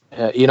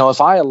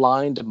 If I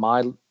aligned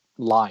my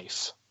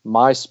life,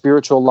 my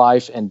spiritual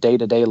life and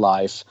day-to-day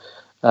life,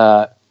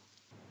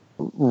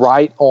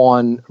 right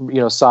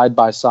on, side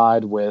by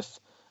side with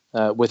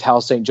how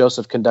St.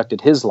 Joseph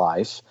conducted his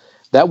life,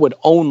 that would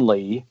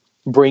only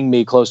bring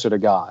me closer to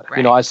God.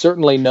 Right. I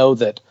certainly know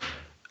that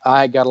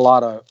I got a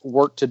lot of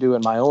work to do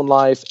in my own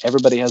life.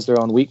 Everybody has their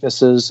own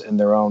weaknesses and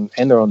their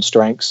own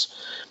strengths.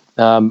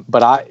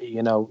 But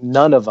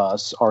none of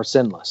us are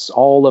sinless.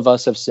 All of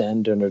us have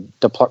sinned and are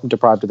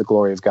deprived of the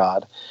glory of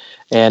God.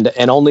 And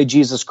only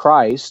Jesus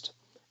Christ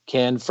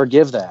can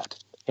forgive that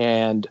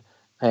and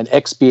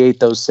expiate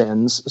those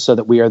sins so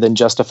that we are then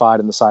justified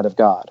in the sight of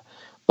God.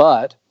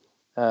 But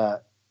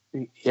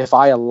if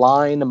I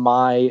align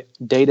my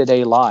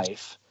day-to-day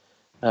life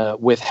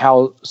with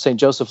how St.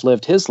 Joseph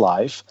lived his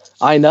life,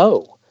 I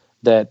know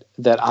that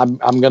I'm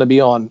going to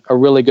be on a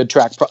really good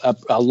track,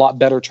 a lot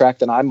better track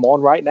than I'm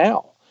on right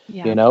now.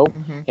 Yeah.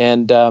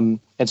 And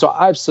so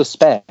I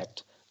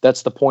suspect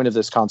that's the point of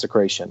this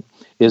consecration,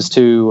 is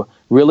to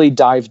really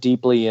dive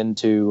deeply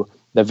into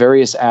the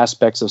various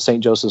aspects of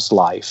St. Joseph's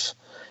life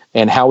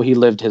and how he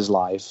lived his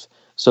life,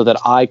 so that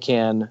I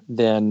can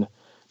then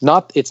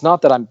it's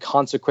not that I'm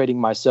consecrating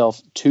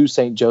myself to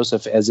St.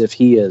 Joseph as if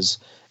he is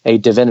a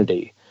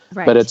divinity,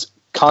 right, but it's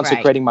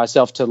consecrating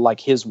myself to like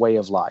his way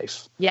of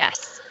life.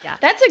 Yes. Yeah.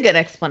 That's a good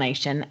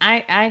explanation.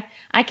 I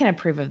can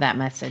approve of that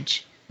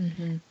message.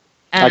 Mm-hmm.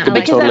 I could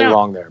be totally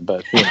wrong there,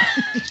 but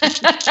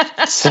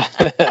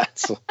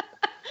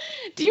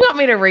Do you want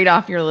me to read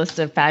off your list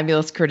of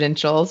fabulous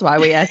credentials while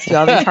we ask you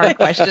all these hard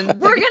questions?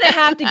 We're going to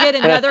have to get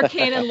another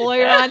canon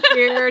lawyer on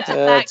here to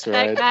fact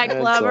check Matt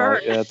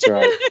Glover. That's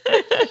right.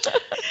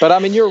 But I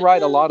mean, you're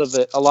right. A lot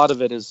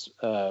of it is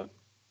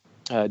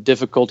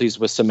difficulties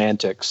with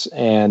semantics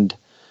and,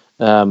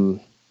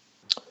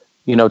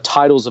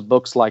 titles of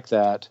books like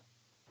that.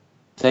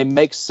 They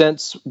make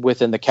sense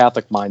within the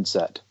Catholic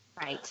mindset.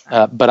 Right.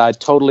 But I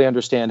totally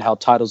understand how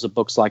titles of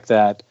books like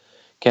that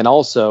can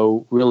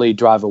also really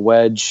drive a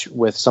wedge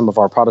with some of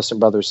our Protestant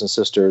brothers and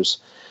sisters,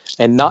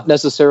 and not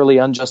necessarily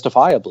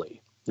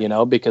unjustifiably,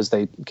 because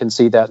they can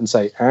see that and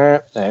say,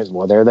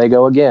 well, there they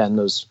go again,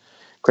 those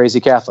crazy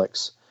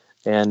Catholics.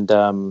 And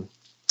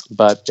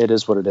but it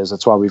is what it is.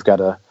 That's why we've got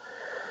to,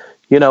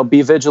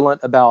 be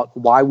vigilant about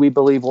why we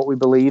believe what we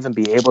believe, and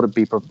be able to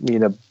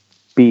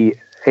be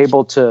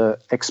able to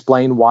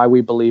explain why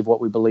we believe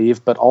what we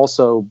believe, but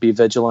also be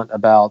vigilant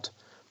about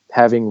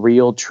having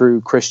real,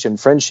 true Christian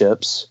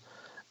friendships,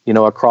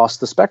 across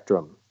the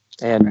spectrum,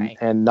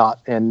 and not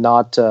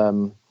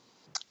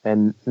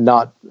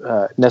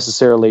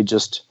necessarily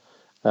just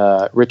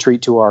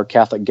retreat to our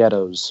Catholic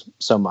ghettos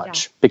so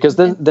much, because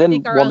then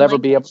we'll never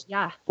be able.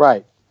 Yeah.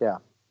 Right. Yeah.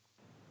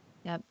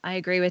 Yep, I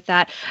agree with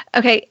that.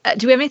 Okay,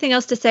 do we have anything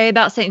else to say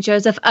about St.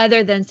 Joseph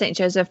other than St.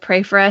 Joseph,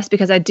 pray for us?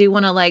 Because I do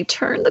want to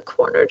turn the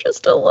corner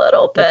just a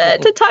little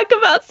bit to talk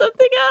about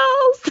something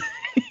else.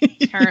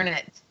 Turn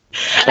it.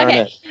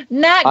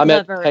 Matt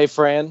Glover. Hey,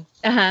 Fran.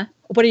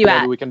 What are you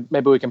at?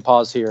 Maybe we can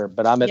pause here,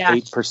 but I'm at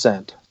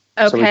 8%.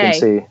 Okay. So we can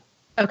see.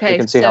 Okay. We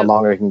can see how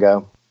long we can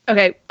go.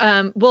 Okay.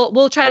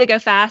 We'll try to go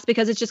fast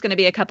because it's just going to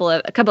be a couple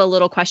of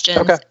little questions.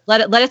 Okay.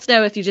 Let us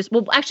know if you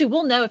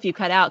we'll know if you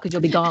cut out because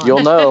you'll be gone.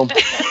 You'll know.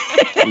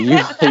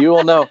 you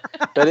will know.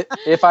 But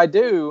if I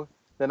do,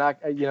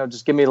 then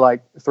just give me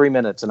like 3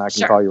 minutes and I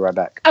can call you right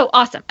back. Oh,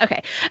 awesome.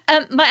 Okay.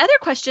 My other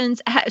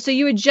questions. So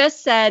you had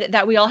just said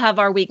that we all have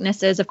our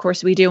weaknesses. Of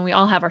course we do. And we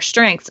all have our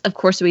strengths. Of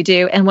course we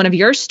do. And one of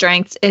your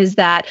strengths is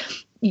that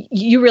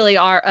you really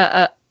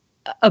are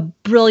a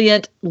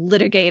brilliant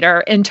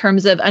litigator in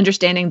terms of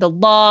understanding the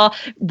law,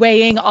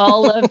 weighing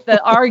all of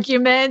the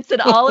arguments and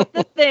all of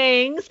the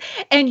things.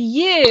 And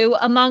you,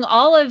 among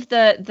all of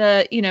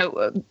the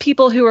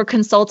people who are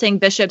consulting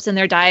bishops in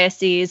their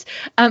diocese,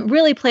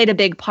 really played a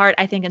big part,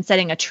 I think, in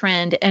setting a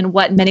trend in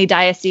what many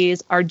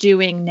dioceses are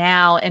doing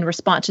now in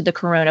response to the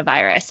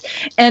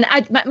coronavirus. And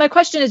my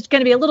question is going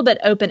to be a little bit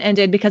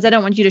open-ended because I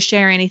don't want you to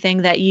share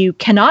anything that you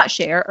cannot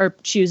share or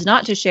choose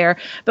not to share,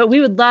 but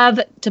we would love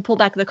to pull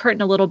back the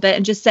curtain a little bit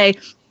and just say,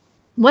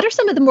 what are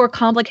some of the more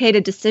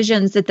complicated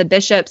decisions that the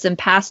bishops and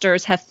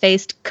pastors have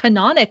faced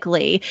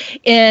canonically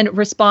in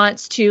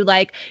response to,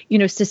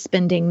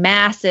 suspending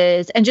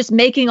masses and just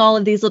making all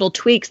of these little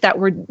tweaks that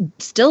we're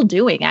still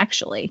doing,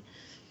 actually?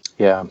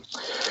 Yeah.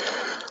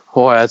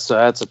 Boy, that's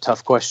a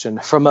tough question.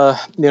 From a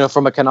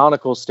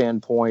canonical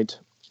standpoint,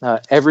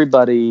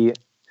 everybody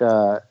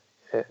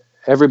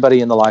in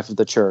the life of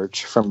the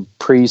church, from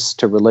priests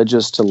to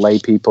religious to lay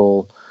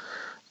people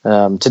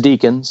to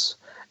deacons,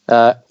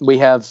 we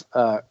have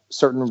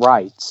certain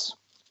rights,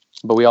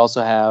 but we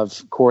also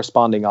have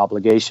corresponding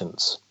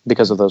obligations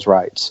because of those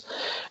rights.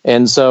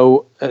 And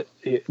so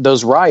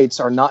those rights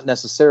are not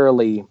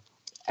necessarily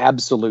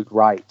absolute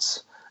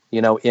rights.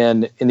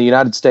 In the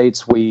United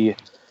States,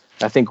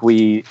 I think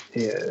we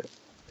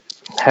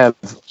have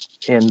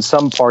in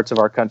some parts of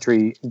our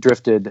country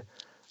drifted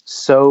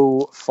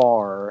so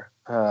far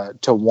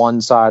to one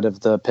side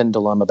of the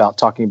pendulum about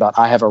talking about,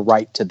 I have a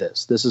right to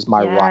this. This is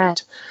my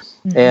right.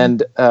 Mm-hmm.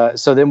 And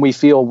so then we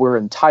feel we're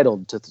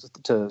entitled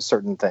to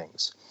certain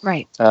things.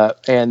 Right.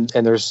 And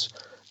there's,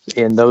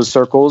 in those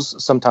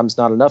circles, sometimes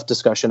not enough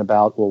discussion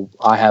about, well,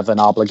 I have an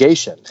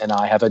obligation and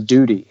I have a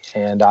duty,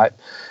 and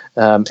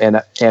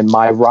and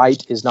my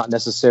right is not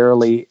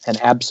necessarily an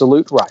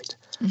absolute right.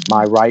 Mm-hmm.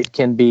 My right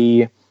can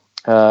be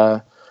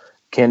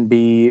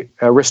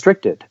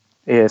restricted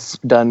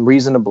if done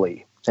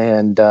reasonably,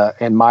 and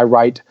my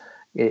right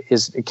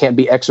it can't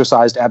be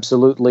exercised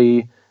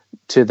absolutely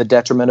to the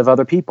detriment of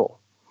other people.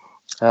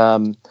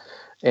 And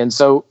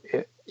so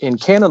in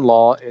canon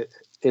law,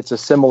 it's a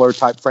similar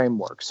type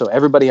framework. So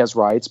everybody has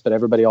rights, but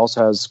everybody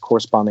also has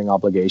corresponding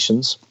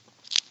obligations.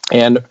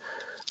 And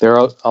there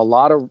are a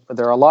lot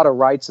of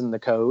rights in the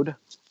code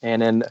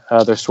and in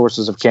other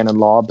sources of canon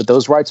law, but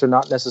those rights are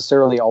not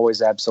necessarily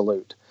always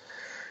absolute.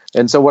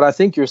 And so what I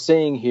think you're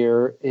seeing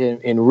here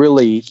in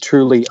really,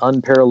 truly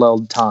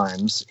unparalleled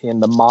times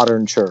in the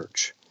modern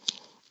church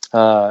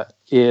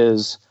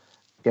is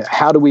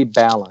how do we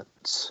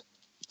balance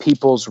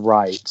people's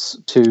rights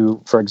to,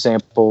 for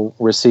example,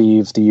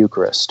 receive the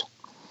Eucharist,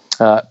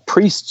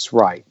 priests'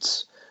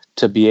 rights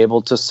to be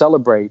able to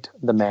celebrate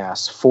the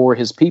Mass for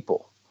his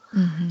people.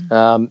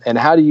 Mm-hmm. And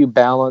how do you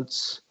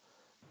balance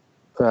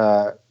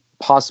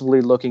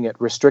possibly looking at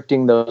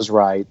restricting those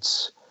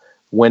rights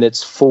when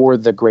it's for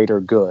the greater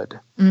good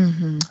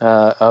mm-hmm.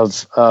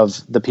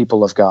 Of the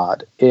people of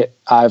God?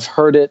 I've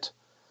heard it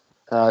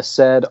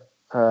said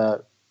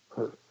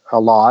a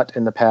lot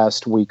in the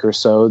past week or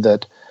so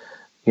that,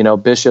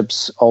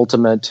 bishops'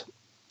 ultimate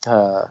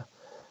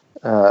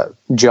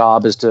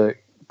job is to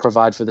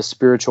provide for the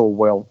spiritual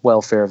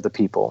welfare of the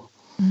people.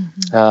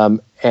 Mm-hmm.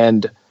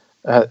 And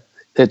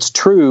it's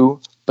true,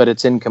 but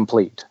it's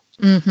incomplete.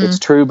 Mm-hmm. It's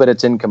true, but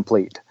it's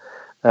incomplete.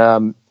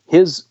 The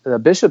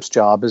bishop's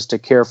job is to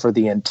care for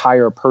the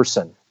entire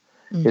person,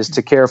 mm-hmm. is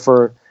to care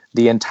for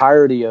the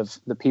entirety of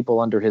the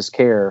people under his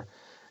care.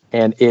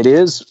 And it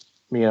is,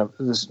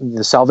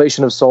 the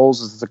salvation of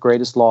souls is the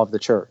greatest law of the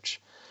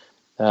church.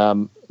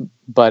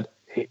 But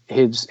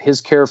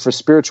his care for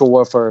spiritual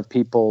welfare of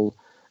people,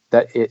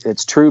 that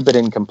it's true but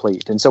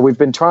incomplete. And so we've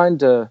been trying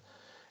to,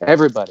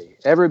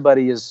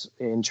 everybody is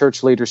in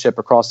church leadership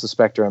across the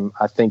spectrum,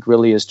 I think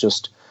really is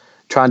just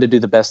trying to do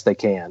the best they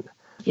can.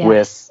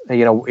 Yes.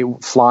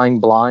 With, flying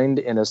blind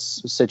in a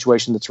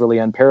situation that's really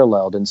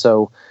unparalleled. And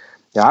so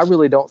I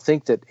really don't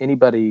think that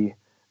anybody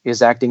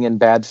is acting in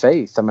bad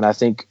faith. I mean, I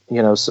think,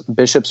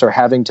 bishops are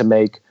having to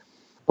make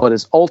what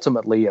is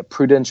ultimately a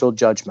prudential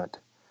judgment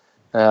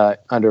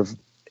under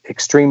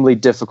extremely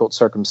difficult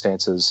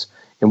circumstances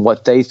in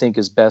what they think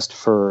is best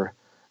for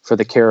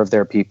the care of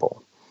their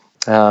people.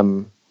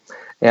 And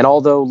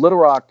although Little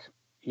Rock,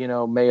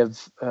 may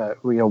have,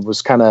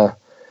 was kind of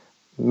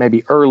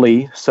maybe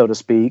early, so to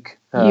speak.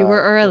 You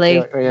were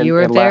early. You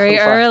were very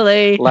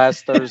early.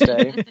 Last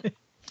Thursday.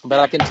 But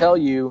I can tell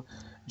you,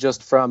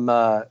 just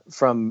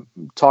from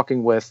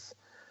talking with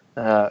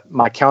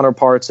my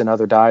counterparts in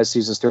other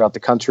dioceses throughout the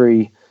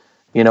country,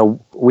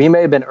 we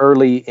may have been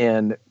early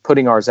in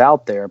putting ours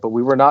out there, but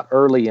we were not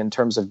early in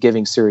terms of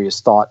giving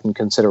serious thought and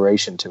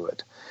consideration to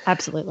it.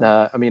 Absolutely.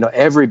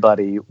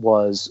 Everybody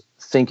was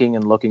thinking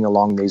and looking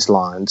along these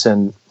lines,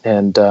 and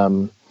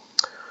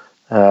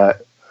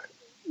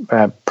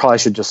I probably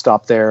should just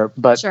stop there.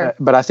 But sure.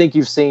 But I think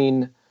you've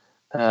seen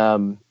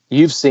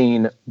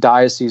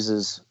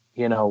dioceses,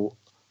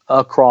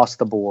 across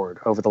the board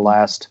over the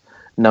last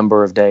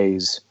number of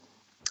days,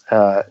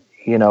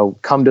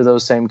 come to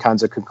those same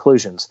kinds of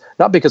conclusions,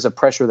 not because of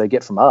pressure they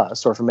get from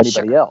us or from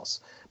anybody else,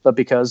 but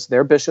because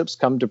their bishops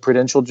come to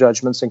prudential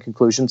judgments and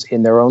conclusions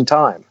in their own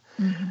time.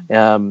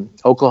 Mm-hmm.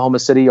 Oklahoma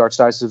City,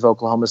 Archdiocese of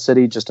Oklahoma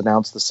City just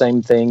announced the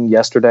same thing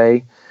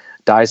yesterday.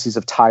 Diocese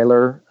of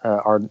Tyler,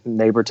 our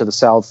neighbor to the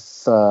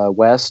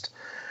southwest,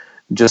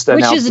 just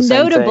announced the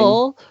same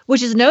thing.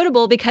 Which is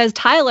notable because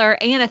Tyler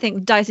and I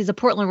think Diocese of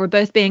Portland were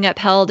both being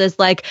upheld as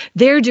like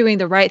they're doing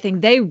the right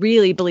thing. They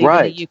really believe in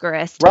the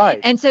Eucharist. Right.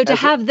 And so to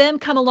have them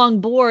come along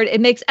board, it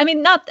makes,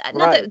 not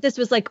that this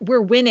was like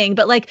we're winning,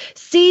 but like,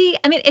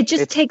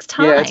 it takes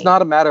time. Yeah, it's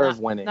not a matter of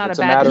winning. It's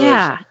a matter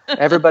of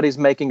everybody's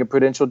making a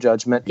prudential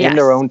judgment in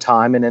their own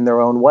time and in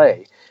their own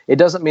way. It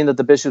doesn't mean that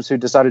the bishops who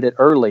decided it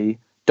early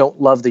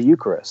don't love the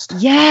Eucharist,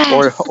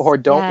 or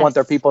don't want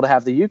their people to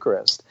have the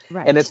Eucharist.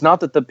 Right. And it's not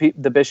that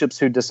the bishops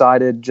who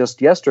decided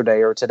just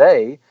yesterday or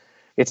today,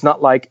 it's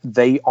not like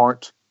they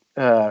aren't,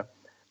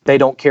 they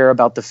don't care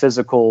about the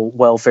physical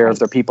welfare of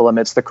their people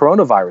amidst the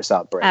coronavirus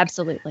outbreak.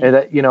 Absolutely. And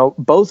that,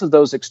 both of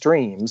those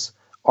extremes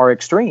are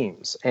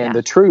extremes, and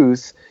the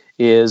truth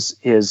is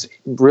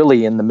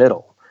really in the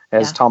middle.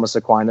 As Thomas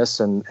Aquinas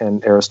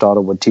and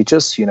Aristotle would teach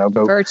us,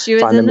 go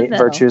virtue find the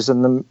virtues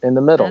in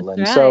the middle. That's and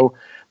right. so,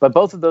 but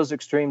both of those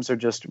extremes are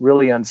just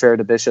really unfair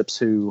to bishops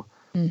who,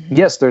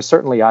 yes, there's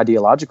certainly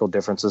ideological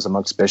differences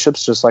amongst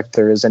bishops, just like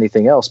there is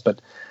anything else. But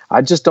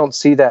I just don't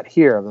see that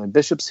here. I mean,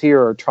 bishops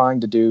here are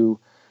trying to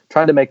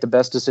make the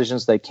best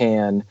decisions they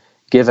can,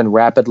 given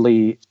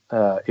rapidly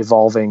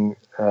evolving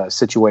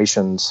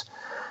situations.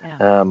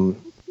 Yeah.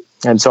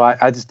 And so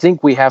I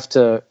think we have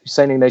to,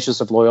 St. Ignatius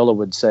of Loyola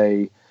would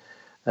say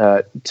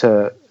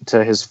to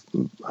his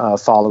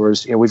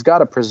followers, we've got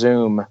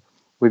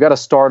to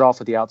start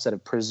off at the outset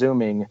of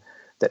presuming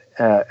that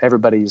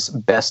everybody's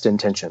best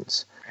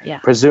intentions,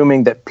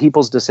 presuming that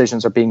people's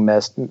decisions are being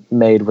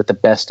made with the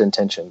best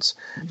intentions.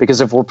 Because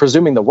if we're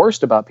presuming the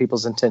worst about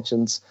people's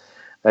intentions,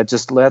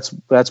 that's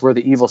where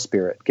the evil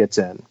spirit gets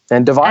in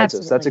and divides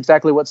us. That's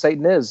exactly what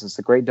Satan is. It's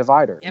the great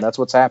divider, and that's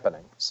what's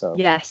happening. So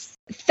yes.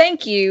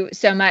 Thank you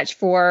so much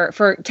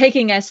for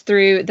taking us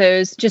through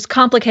those just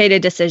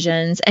complicated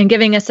decisions and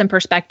giving us some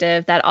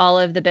perspective that all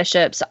of the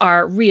bishops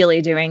are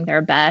really doing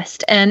their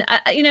best. And,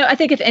 I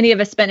think if any of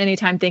us spent any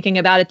time thinking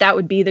about it, that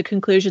would be the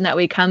conclusion that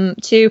we come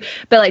to.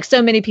 But like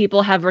so many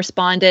people have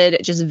responded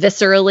just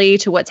viscerally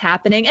to what's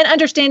happening, and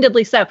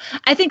understandably so.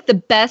 I think the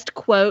best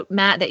quote,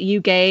 Matt, that you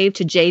gave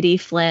to J.D.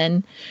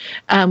 Flynn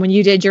when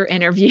you did your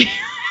interview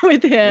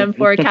with him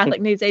for a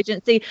Catholic news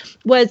agency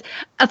was,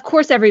 of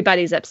course,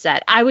 everybody's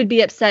upset. I would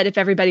be upset if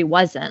everybody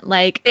wasn't.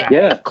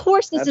 Of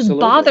course, this is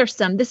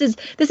bothersome. This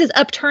is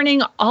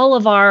upturning all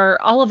of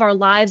our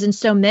lives in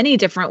so many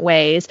different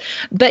ways.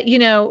 But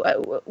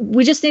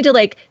we just need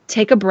to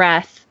take a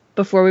breath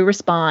before we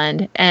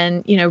respond,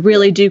 and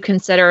really do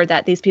consider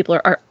that these people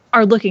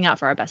are looking out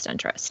for our best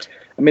interest.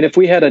 I mean, if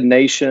we had a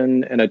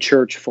nation and a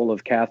church full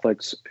of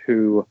Catholics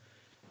who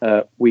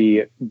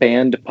we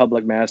banned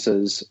public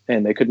masses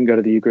and they couldn't go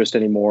to the Eucharist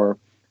anymore,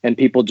 and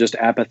people just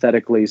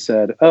apathetically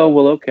said, "Oh,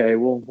 well, okay,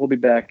 we'll be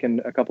back in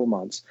a couple of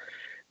months,"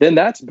 then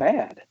that's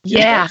bad.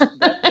 Yeah,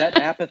 that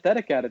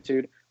apathetic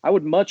attitude. I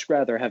would much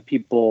rather have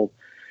people,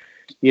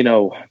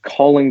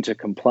 calling to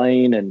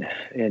complain and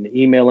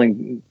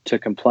emailing to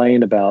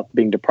complain about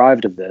being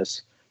deprived of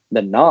this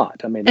than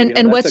not. I mean,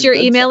 and what's your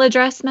email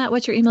address, Matt?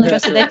 What's your email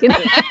address so they can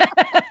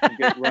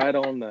get right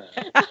on that?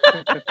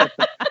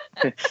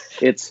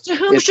 It's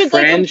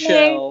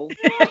Franchell.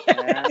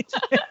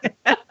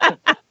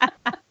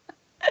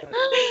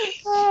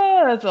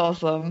 Oh, that's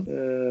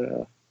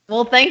awesome.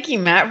 Well, thank you,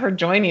 Matt, for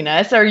joining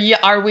us.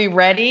 Are we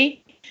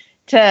ready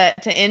to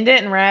end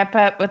it and wrap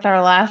up with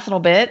our last little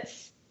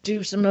bits?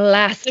 Do some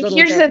last little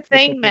Here's bits. the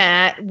thing,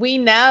 Matt. We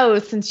know,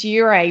 since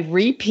you're a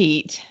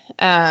repeat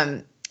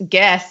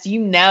guest,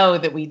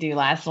 that we do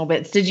last little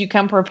bits. Did you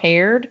come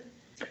prepared?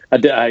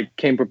 I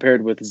came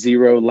prepared with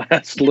 0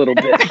 last little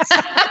bits.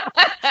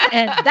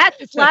 And that's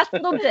his last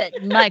little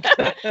bit, Mike.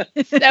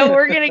 So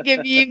we're going to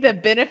give you the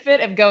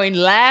benefit of going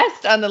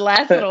last on the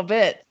last little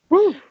bit.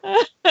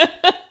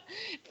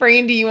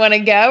 Fran, do you want to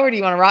go, or do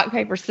you want to rock,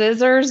 paper,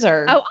 scissors?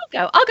 Or I'll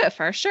go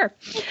first. Sure.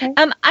 Okay.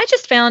 I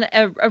just found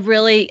a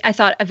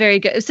very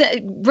good,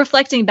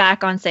 reflecting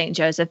back on St.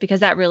 Joseph, because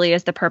that really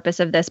is the purpose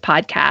of this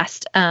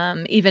podcast.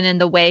 Even in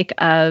the wake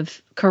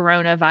of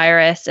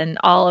coronavirus and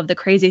all of the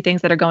crazy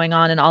things that are going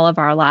on in all of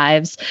our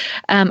lives.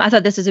 I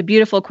thought this is a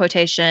beautiful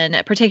quotation,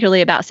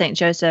 particularly about St.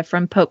 Joseph,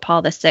 from Pope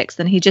Paul VI.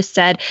 And he just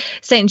said,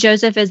 "St.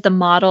 Joseph is the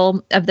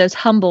model of those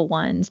humble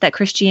ones that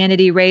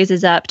Christianity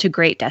raises up to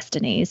great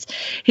destinies.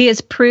 He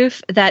is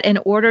proof that in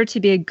order to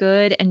be a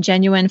good and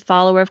genuine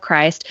follower of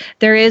Christ,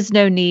 there is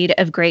no need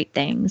of great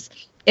things.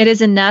 It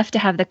is enough to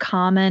have the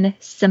common,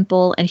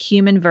 simple, and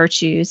human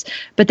virtues,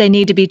 but they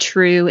need to be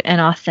true and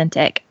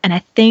authentic." And I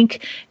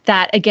think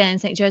that, again,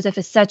 St. Joseph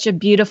is such a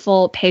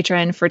beautiful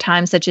patron for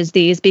times such as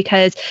these,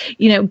 because,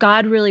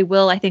 God really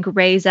will, I think,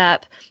 raise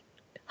up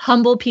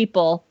humble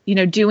people,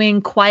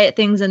 doing quiet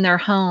things in their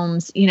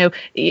homes,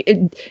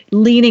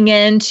 leaning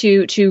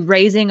into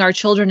raising our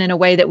children in a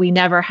way that we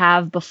never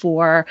have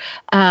before,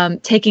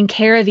 taking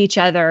care of each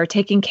other,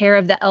 taking care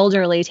of the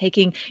elderly,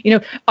 taking,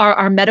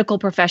 our medical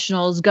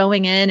professionals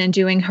going in and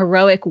doing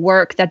heroic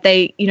work that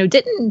they,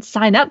 didn't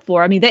sign up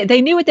for. I mean,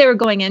 they knew what they were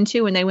going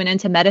into when they went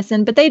into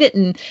medicine, but they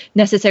didn't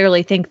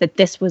necessarily think that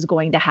this was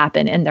going to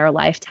happen in their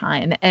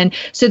lifetime. And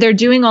so they're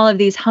doing all of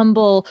these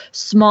humble,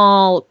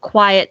 small,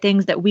 quiet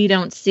things that we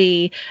don't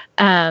see.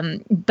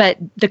 But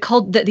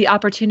the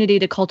opportunity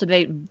to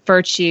cultivate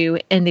virtue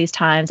in these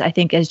times, I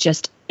think, is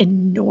just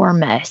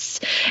enormous.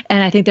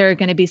 And I think there are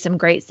going to be some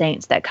great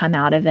saints that come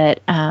out of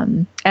it,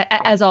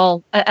 as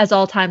all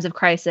times of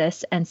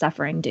crisis and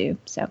suffering do.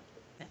 So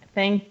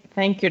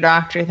thank you,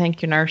 doctor.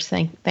 Thank you, nurse.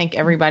 Thank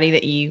everybody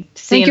that you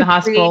see in the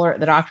hospital or at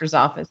the doctor's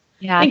office.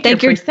 Yeah.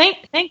 Thank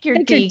your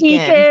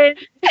deacon.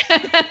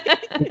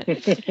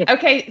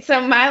 Okay. So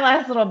my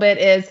last little bit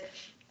is,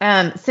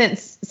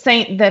 since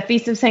the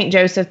Feast of St.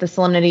 Joseph, the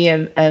Solemnity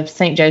of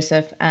St.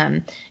 Joseph,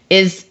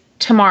 is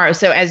tomorrow.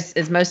 So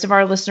as most of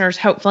our listeners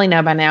hopefully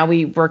know by now,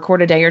 we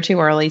record a day or two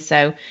early.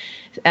 So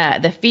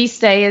the feast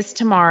day is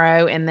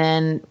tomorrow, and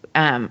then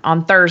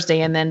on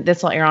Thursday, and then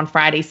this will air on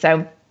Friday.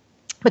 So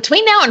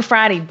between now and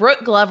Friday,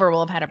 Brooke Glover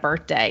will have had a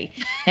birthday.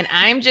 And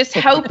I'm just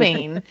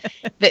hoping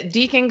that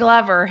Deacon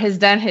Glover has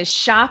done his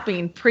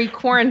shopping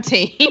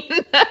pre-quarantine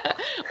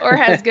or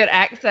has good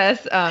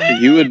access.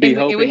 You would be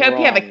hoping. We hope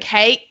you have a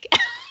cake.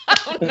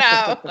 Oh,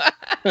 no.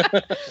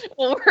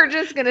 Well, we're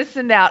just going to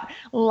send out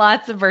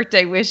lots of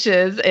birthday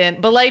wishes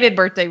and belated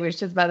birthday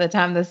wishes by the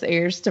time this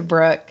airs to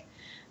Brooke.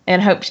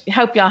 And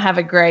hope y'all have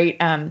a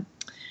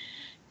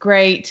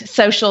great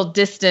social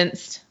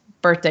distanced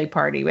birthday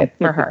party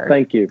for her.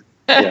 Thank you.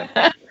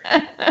 Yeah.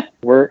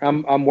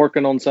 I'm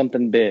working on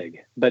something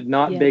big, but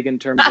not big in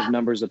terms of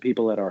numbers of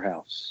people at our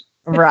house.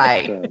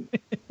 Right.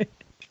 So,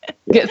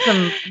 Get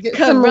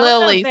some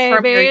lilies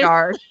from your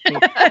yard.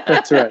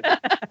 That's right.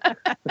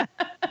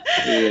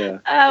 Yeah. Oh,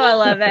 I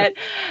love it.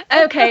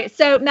 Okay,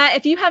 so Matt,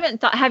 if you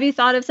have you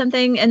thought of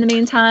something in the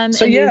meantime?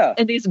 So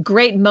in these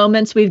great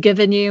moments we've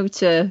given you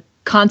to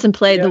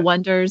contemplate the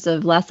wonders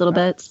of last little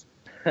bits.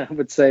 I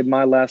would say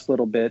my last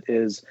little bit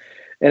is,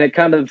 and it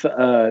kind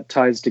of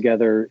ties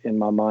together in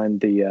my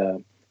mind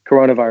the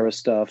coronavirus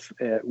stuff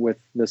with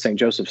the St.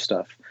 Joseph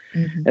stuff.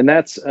 Mm-hmm. And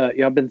that's,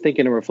 I've been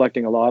thinking and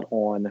reflecting a lot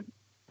on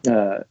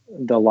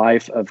the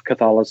life of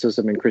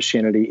Catholicism and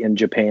Christianity in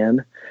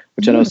Japan,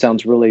 which I know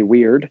sounds really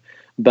weird,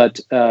 but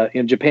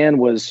Japan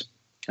was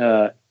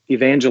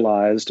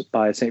evangelized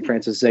by St.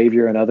 Francis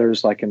Xavier and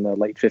others like in the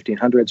late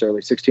 1500s,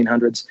 early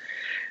 1600s.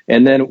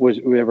 And then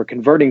we were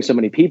converting so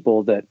many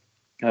people that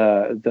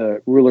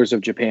the rulers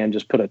of Japan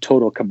just put a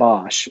total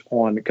kibosh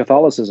on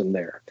Catholicism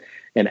there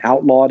and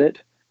outlawed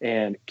it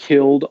and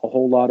killed a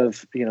whole lot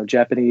of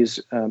Japanese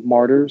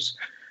martyrs.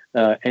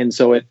 And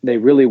so they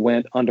really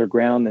went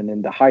underground and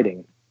into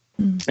hiding.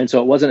 Mm. And so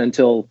it wasn't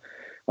until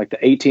like the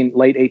mid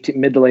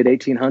to late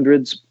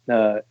 1800s,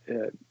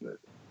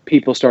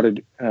 people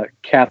started,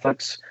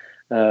 Catholics,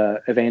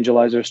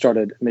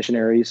 evangelizers,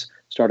 missionaries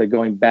started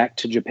going back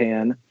to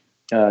Japan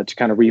to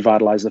kind of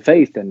revitalize the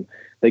faith. And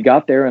they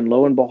got there, and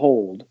lo and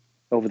behold,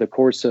 over the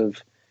course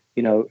of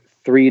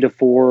 3 to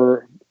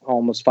 4,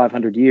 almost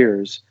 500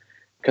 years,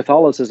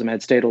 Catholicism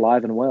had stayed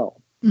alive and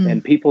well. Mm.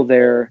 And people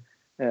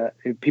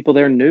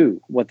there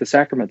knew what the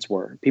sacraments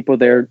were. People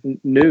there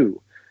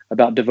knew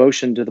about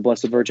devotion to the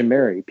Blessed Virgin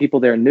Mary. People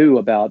there knew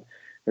about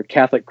their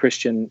Catholic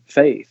Christian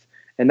faith.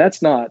 And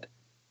that's not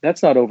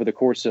over the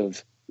course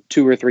of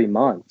 2 or 3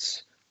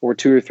 months or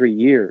 2 or 3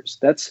 years.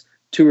 That's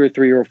 2 or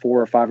 3 or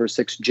 4 or 5 or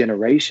 6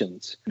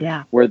 generations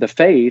where the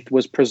faith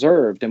was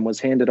preserved and was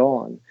handed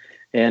on.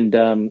 And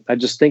I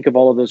just think of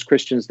all of those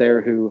Christians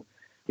there who,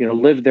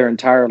 lived their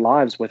entire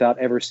lives without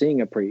ever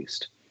seeing a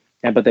priest.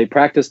 But they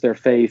practiced their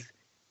faith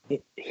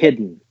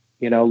hidden,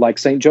 like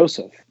St.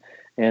 Joseph.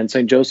 And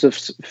St.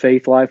 Joseph's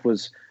faith life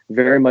was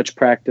very much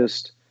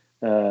practiced,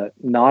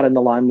 not in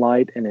the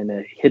limelight and in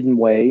a hidden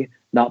way,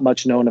 not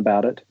much known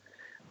about it.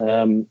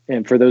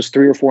 And for those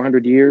 300 or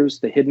 400 years,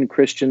 the hidden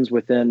Christians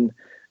within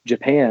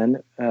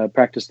Japan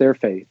practiced their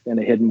faith in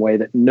a hidden way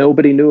that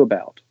nobody knew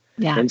about.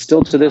 Yeah. And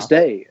still to this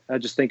day, I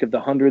just think of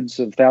the hundreds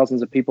of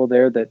thousands of people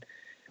there that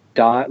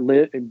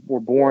were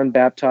born,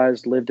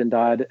 baptized, lived and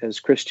died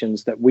as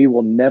Christians that we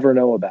will never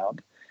know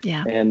about.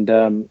 Yeah. And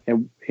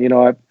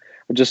I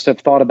just have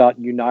thought about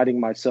uniting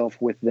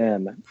myself with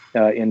them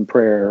in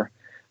prayer,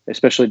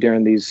 especially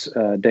during these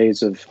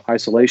days of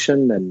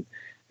isolation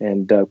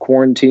and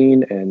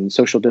quarantine and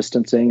social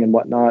distancing and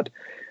whatnot.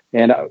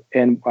 And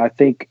I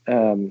think,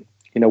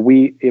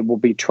 it will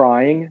be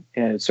trying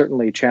and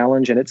certainly a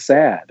challenge, and it's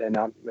sad, and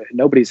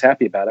nobody's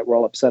happy about it. We're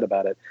all upset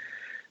about it.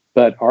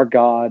 But our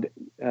God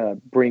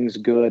brings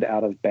good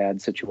out of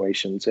bad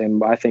situations.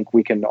 And I think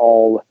we can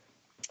all,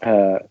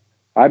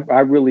 I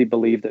really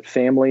believe that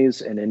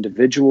families and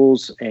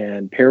individuals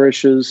and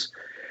parishes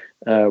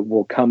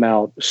will come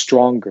out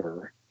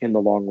stronger in the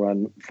long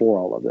run for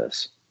all of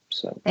this.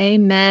 So,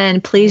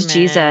 amen. Please, amen.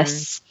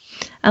 Jesus.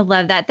 I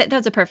love that.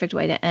 That's a perfect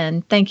way to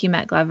end. Thank you,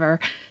 Matt Glover.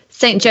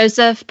 St.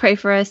 Joseph, pray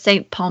for us.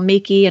 St. Paul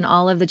Miki and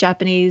all of the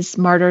Japanese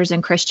martyrs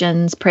and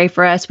Christians, pray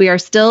for us. We are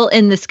still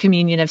in this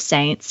communion of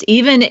saints.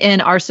 Even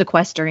in our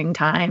sequestering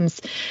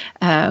times,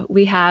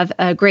 we have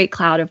a great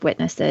cloud of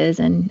witnesses.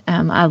 And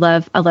I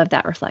love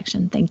that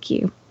reflection. Thank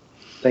you.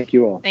 Thank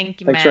you all.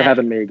 Thank you, Thanks Matt. for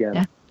having me again.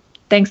 Yeah.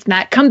 Thanks,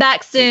 Matt. Come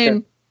back soon.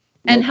 Okay.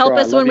 And help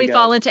us when we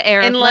fall into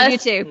error. Love you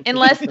too. In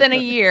less than a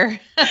year.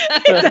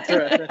 That's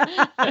right.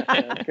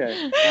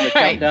 Okay. The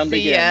countdown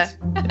begins.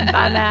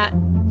 Bye, Matt.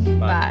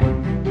 Bye.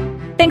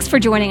 Thanks for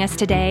joining us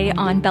today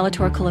on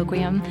Bellator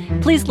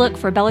Colloquium. Please look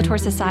for Bellator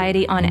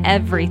Society on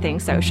everything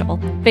social: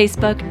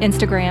 Facebook,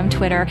 Instagram,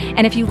 Twitter.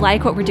 And if you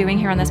like what we're doing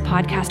here on this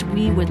podcast,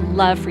 we would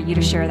love for you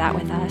to share that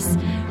with us.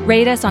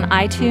 Rate us on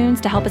iTunes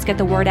to help us get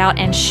the word out,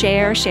 and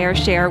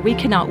share. We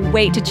cannot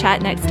wait to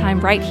chat next time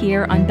right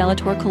here on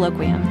Bellator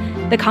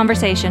Colloquium, the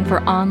conversation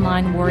for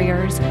online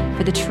warriors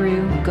for the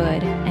true,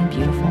 good, and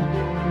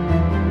beautiful.